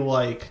to be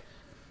like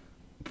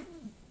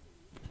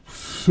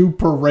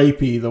super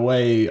rapey the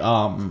way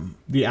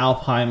the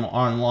Alfheim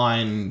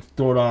Online,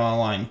 Sword Art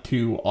Online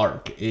 2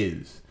 arc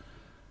is.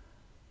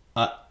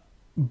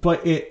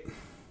 But it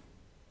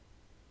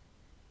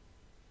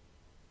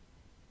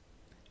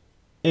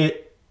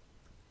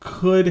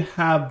could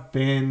have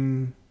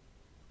been,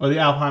 or the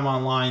Alfheim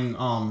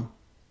Online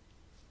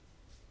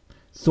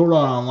Sword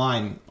Art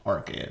Online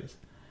arc is.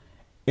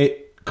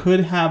 It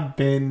could have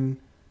been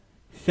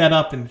set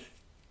up in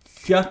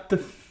just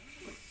a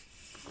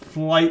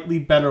slightly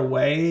better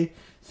way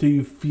so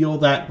you feel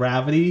that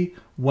gravity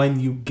when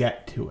you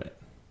get to it.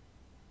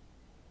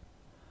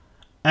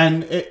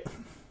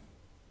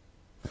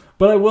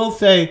 But I will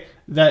say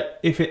that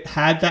if it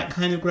had that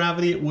kind of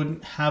gravity, it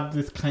wouldn't have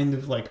this kind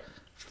of like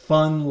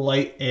fun,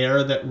 light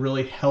air that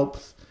really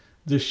helps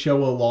the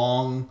show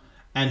along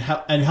and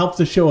helps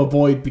the show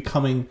avoid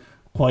becoming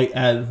quite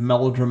as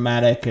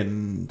melodramatic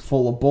and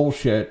full of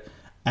bullshit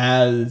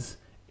as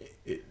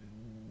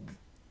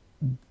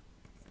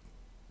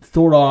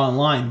Sword Art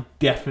Online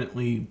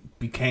definitely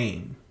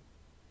became.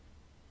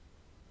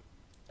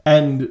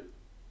 And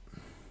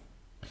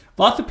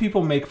lots of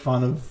people make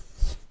fun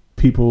of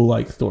people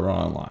like Sword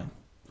Art Online.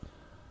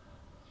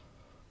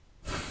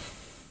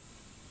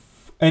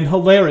 And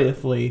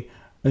hilariously,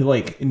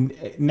 like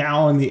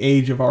now in the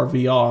age of our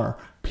VR,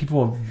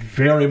 people are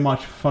very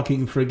much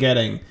fucking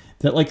forgetting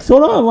that like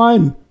Sword Art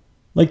Online,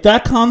 like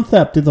that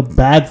concept is a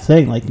bad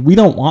thing. Like we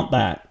don't want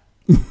that.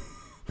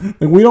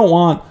 Like we don't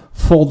want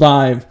Full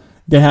Dive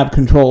to have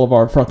control of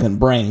our fucking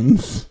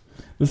brains.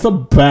 It's a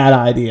bad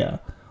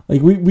idea.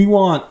 Like we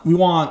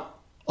want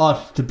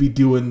us to be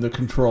doing the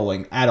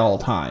controlling at all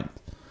times.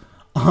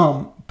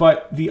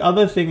 But the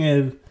other thing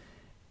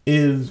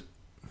is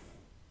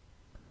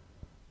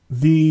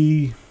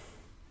the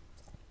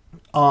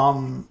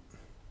core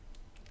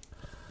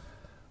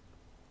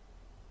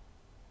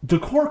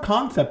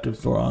concept of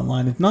Sword Art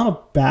Online is not a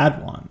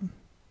bad one.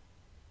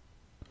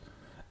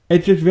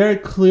 It just very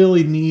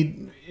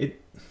clearly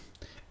it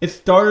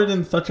started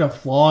in such a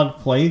flawed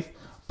place,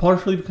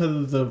 partially because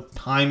of the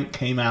time it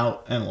came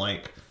out and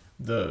like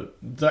the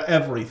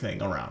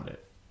everything around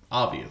it,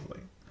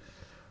 obviously.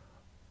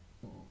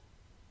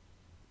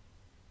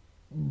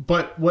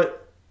 But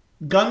what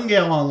Gun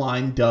Gale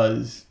Online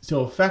does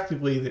so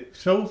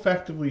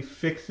effectively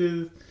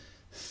fixes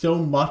so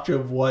much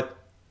of what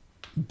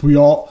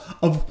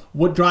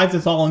drives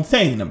us all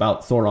insane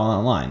about Sword Art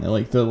Online,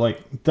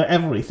 the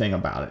everything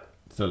about it,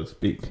 so to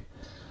speak.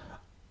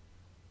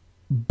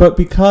 But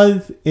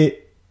because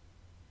it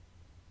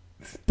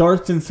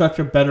starts in such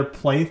a better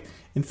place,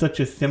 in such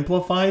a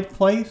simplified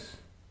place,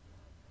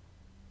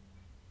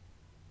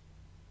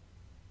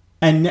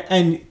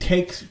 and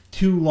takes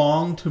too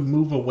long to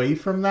move away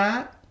from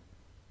that,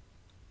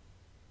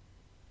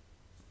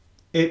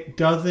 it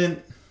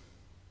doesn't,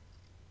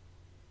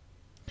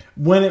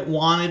 when it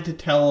wanted to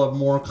tell a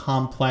more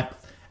complex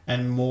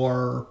and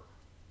more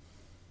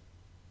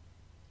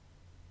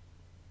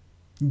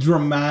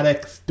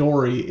dramatic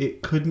story,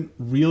 it couldn't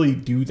really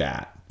do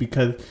that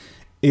because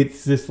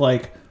it's this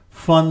like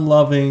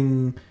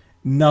fun-loving,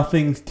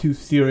 nothing's too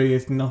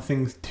serious,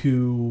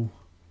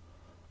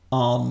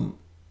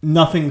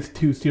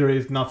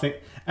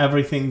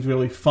 everything's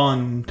really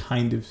fun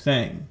kind of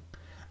thing.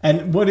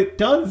 And what it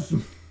does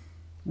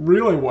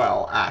really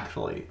well,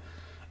 actually,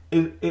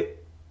 is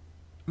it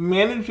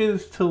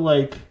manages to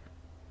like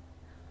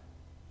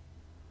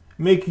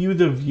make you,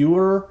 the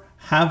viewer,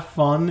 have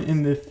fun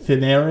in this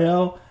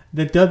scenario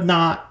that does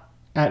not,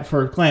 at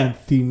first glance,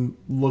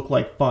 look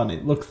like fun.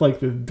 It looks like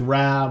this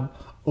drab,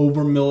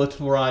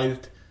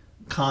 over-militarized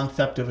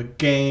concept of a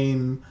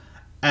game,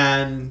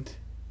 and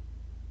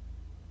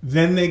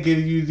then they give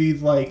you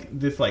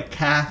this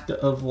cast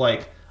of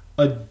like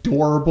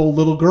adorable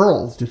little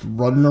girls just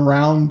running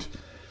around,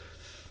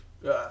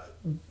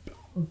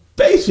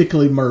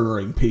 basically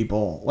murdering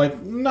people.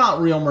 Like,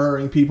 not real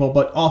murdering people,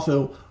 but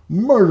also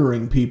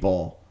murdering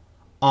people.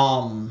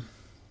 And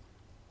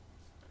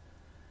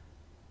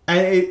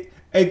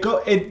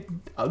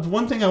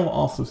one thing I will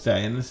also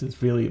say, and this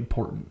is really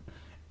important,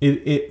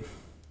 it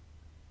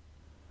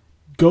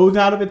goes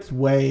out of its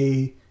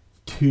way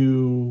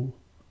to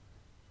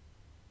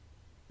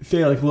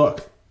say, like,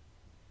 look,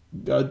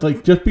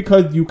 like, just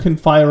because you can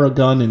fire a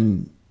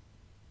gun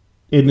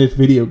in this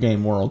video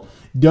game world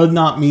does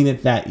not mean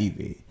it's that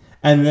easy.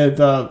 And there's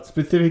a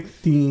specific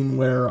scene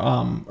where,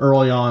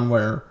 early on,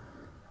 where,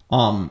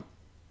 Len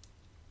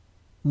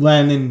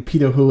and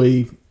Pito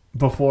Hui,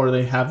 before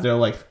they have their,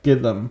 like,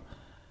 schism,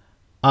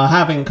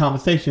 having a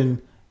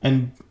conversation,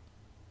 and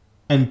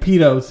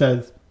Pito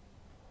says,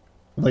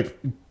 like,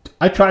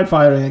 I tried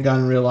firing a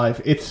gun in real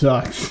life, it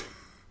sucks.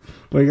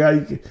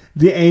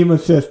 The aim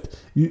assist,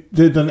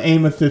 there's an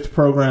aim assist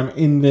program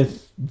in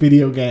this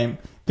video game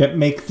that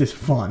makes this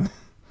fun.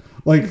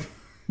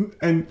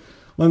 And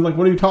I'm like,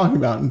 what are you talking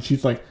about? And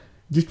she's like,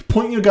 just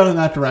point your gun in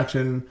that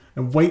direction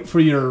and wait for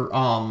your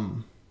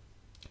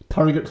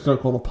target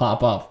circle to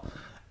pop up.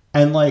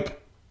 And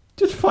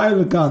just fire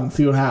the gun and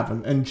see what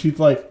happens. And she's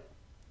like,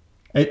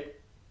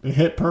 it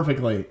hit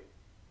perfectly.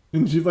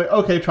 And she's like,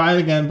 okay, try it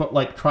again,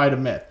 but try to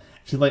miss.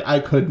 She's like, I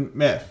couldn't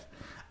miss.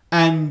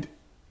 And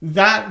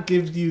that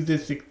gives you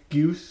this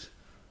excuse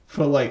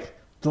for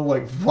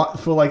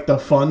the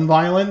fun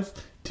violence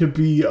to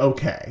be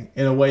okay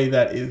in a way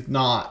that is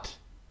not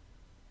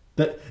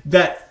that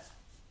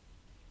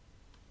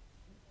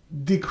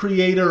the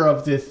creator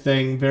of this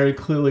thing very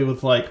clearly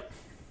was like,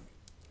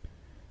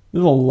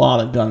 there's a lot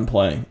of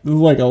gunplay.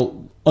 There's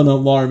an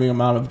alarming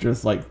amount of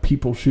just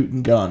people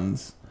shooting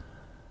guns.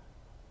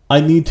 I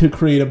need to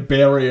create a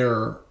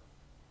barrier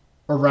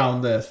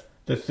around this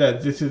that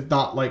says this is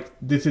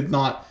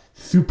not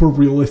super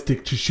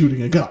realistic to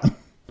shooting a gun.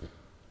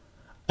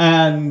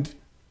 And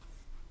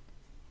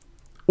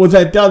what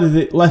that does is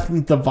it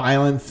lessens the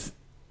violence,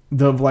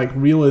 the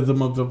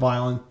realism of the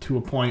violence to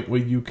a point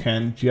where you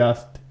can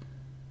just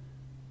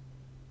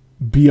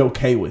be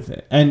okay with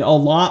it. And a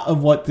lot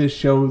of what this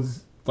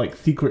show's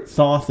secret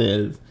sauce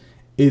is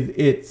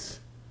it's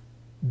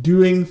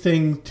doing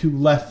things to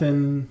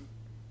lessen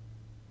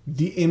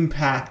the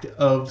impact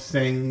of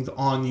things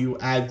on you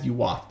as you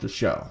watch the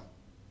show.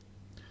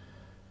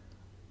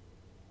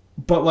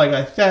 But like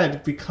I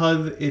said,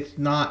 because it's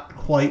not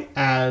quite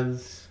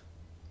as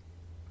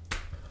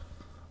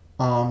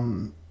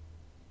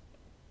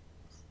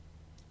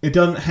it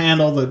doesn't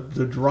handle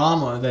the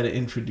drama that it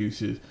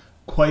introduces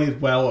quite as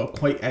well or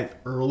quite as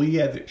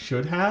early as it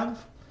should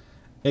have.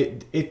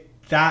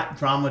 That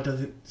drama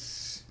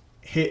doesn't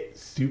hit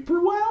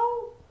super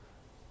well.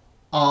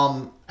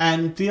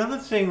 And the other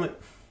thing that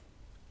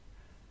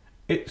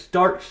it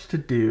starts to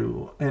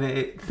do, and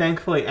it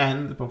thankfully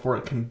ends before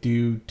it can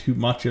do too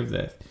much of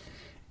this,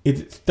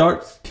 is it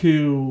starts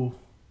to,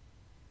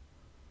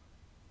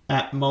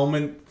 at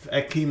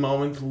key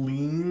moments,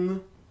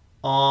 lean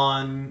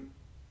on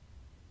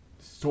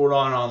Sword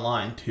Art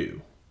Online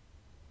 2.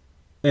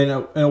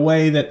 In a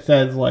way that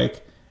says,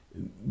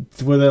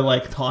 where they're,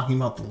 talking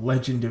about the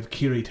legend of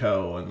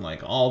Kirito and,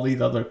 all these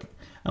other,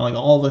 and,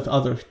 all this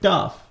other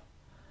stuff.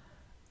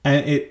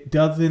 And it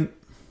doesn't,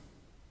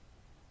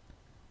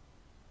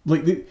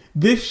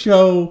 this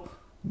show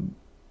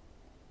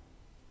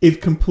is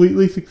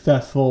completely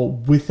successful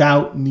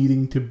without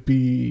needing to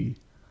be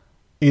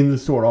in the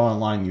Sword Art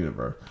Online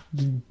universe.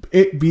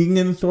 It being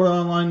in the Sword Art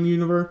Online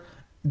universe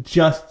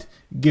just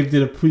gives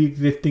it a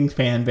pre-existing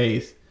fan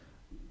base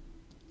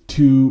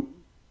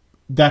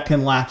that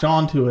can latch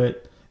onto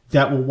it,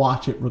 that will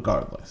watch it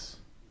regardless.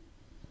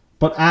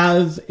 But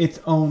as its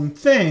own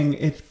thing,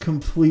 it's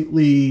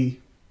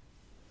completely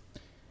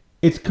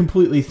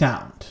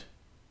sound.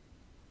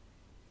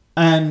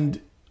 And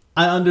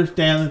I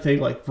understand that they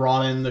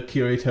brought in the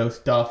Kirito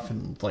stuff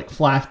and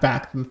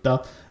flashbacks and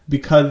stuff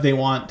because they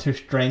want to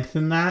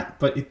strengthen that,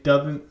 but it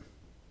doesn't,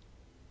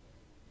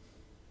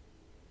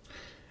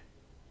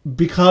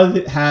 because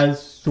it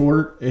has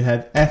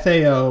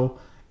SAO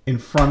in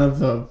front of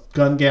the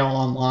Gun Gale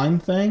Online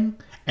thing,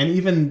 and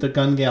even the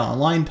Gun Gale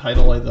Online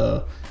title is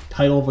a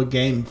title of a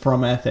game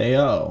from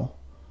SAO.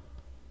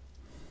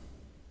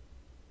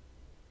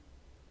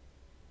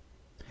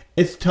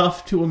 It's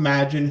tough to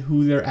imagine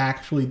who they're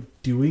actually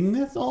doing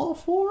this all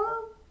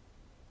for.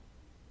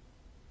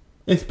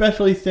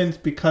 Especially since,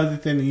 because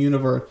it's in the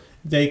universe,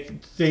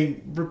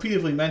 they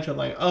repeatedly mention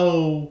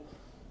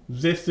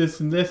this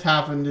and this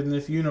happened in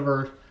this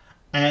universe.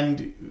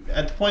 And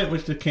at the point at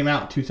which this came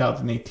out in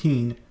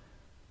 2018,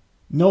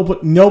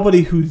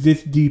 nobody who's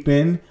this deep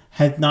in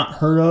had not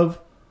heard of,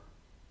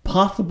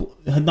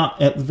 had not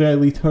at the very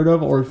least heard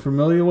of or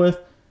familiar with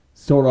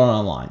Sword Art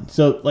Online.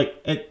 So,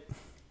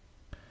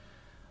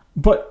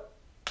 but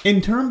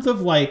in terms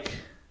of a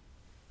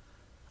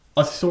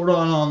Sword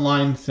Art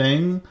Online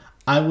thing,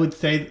 I would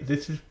say that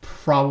this is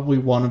probably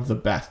one of the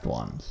best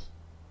ones.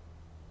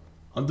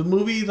 The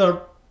movies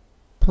are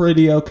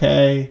pretty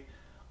okay.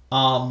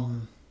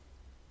 And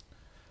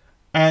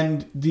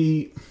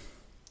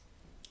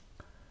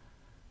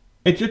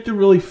it's just a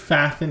really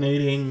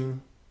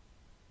fascinating,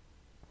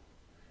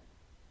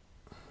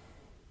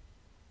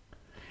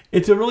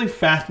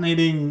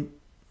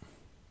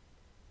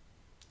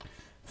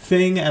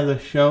 thing as a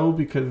show,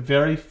 because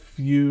very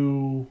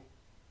few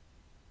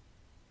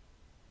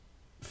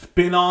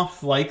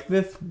spin-offs like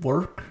this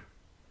work.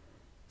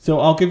 So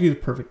I'll give you the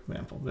perfect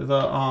example. There's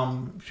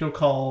a show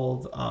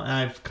called, and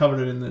I've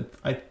covered it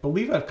I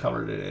believe I've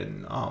covered it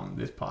in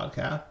this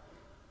podcast,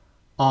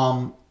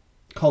 called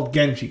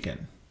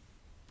Genshiken.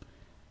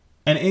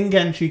 And in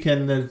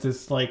Genshiken, there's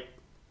this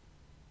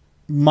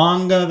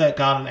manga that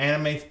got an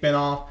anime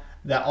spin-off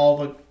that all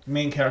the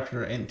main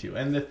characters are into.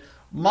 And this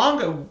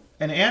manga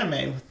and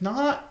anime was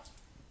not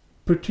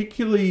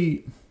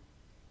particularly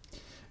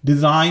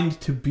designed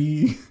to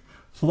be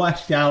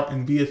fleshed out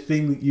and be a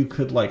thing that you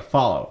could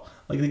follow.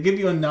 Like, they give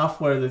you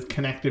enough where there's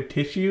connective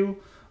tissue,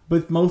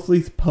 but it's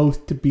mostly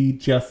supposed to be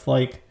just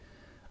like,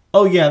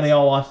 oh yeah, they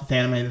all watch this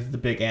anime, this is the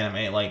big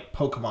anime, like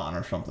Pokemon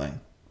or something.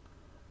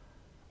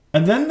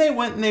 And then they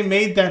went and they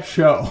made that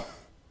show.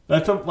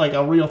 That's a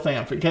real thing.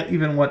 I forget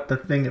even what the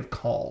thing is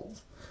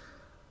called.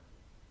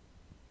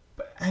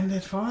 And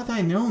as far as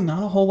I know,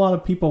 not a whole lot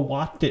of people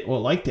watched it or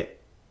liked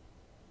it.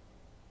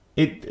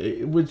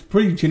 It was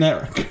pretty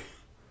generic.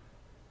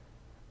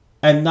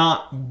 And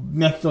not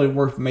necessarily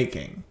worth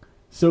making.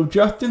 So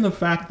just in the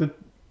fact that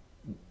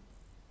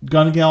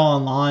Gonna Gale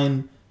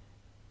Online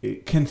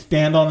can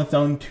stand on its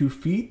own 2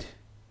 feet,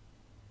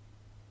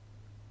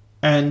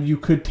 and you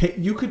could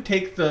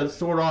take the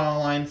Sword Art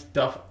Online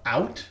stuff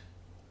out,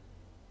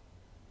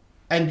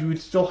 and you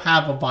would still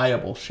have a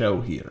viable show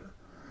here.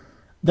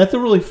 That's a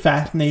really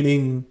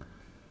fascinating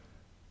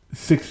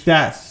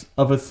success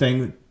of a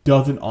thing that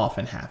doesn't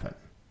often happen.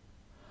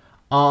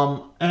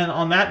 And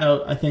on that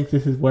note, I think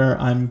this is where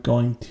I'm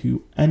going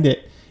to end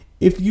it.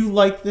 If you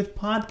like this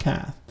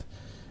podcast,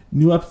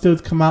 new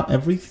episodes come out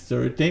every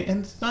Thursday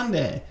and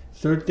Sunday.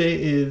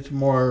 Thursday is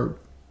more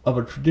of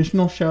a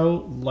traditional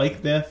show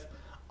like this,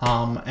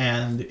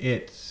 and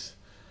it's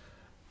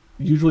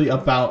usually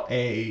about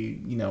a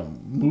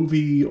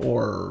movie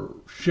or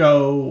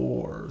show,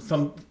 or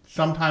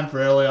sometimes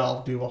rarely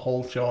I'll do a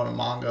whole show on a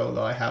manga,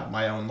 though I have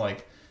my own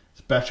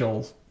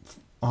special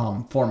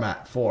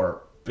format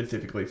for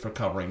specifically for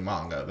covering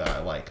manga that I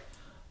like.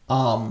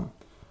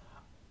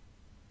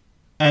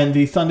 And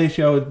the Sunday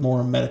show is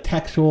more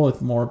metatextual.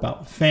 It's more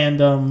about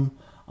fandom.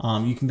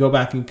 You can go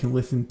back and you can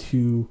listen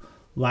to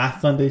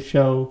last Sunday's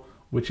show,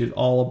 which is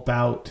all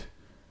about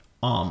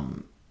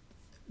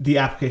the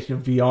application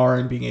of VR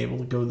and being able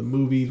to go to the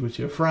movies with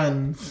your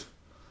friends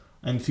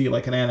and see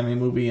an anime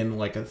movie and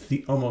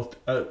almost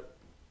a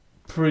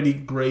pretty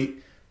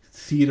great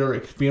theater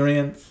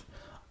experience.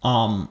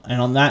 And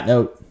on that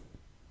note,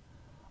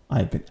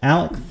 I've been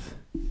Alex.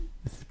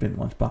 This has been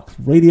Lunchbox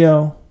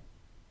Radio.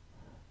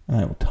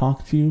 And I will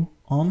talk to you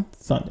on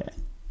Sunday.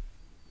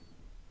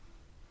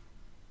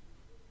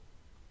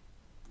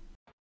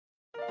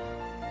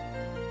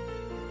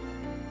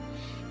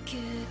 窮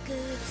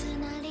屈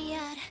なリア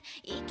ル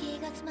息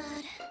が詰ま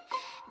る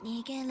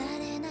逃げら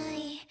れな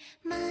い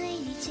毎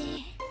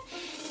日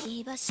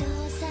居場所を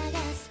探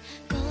す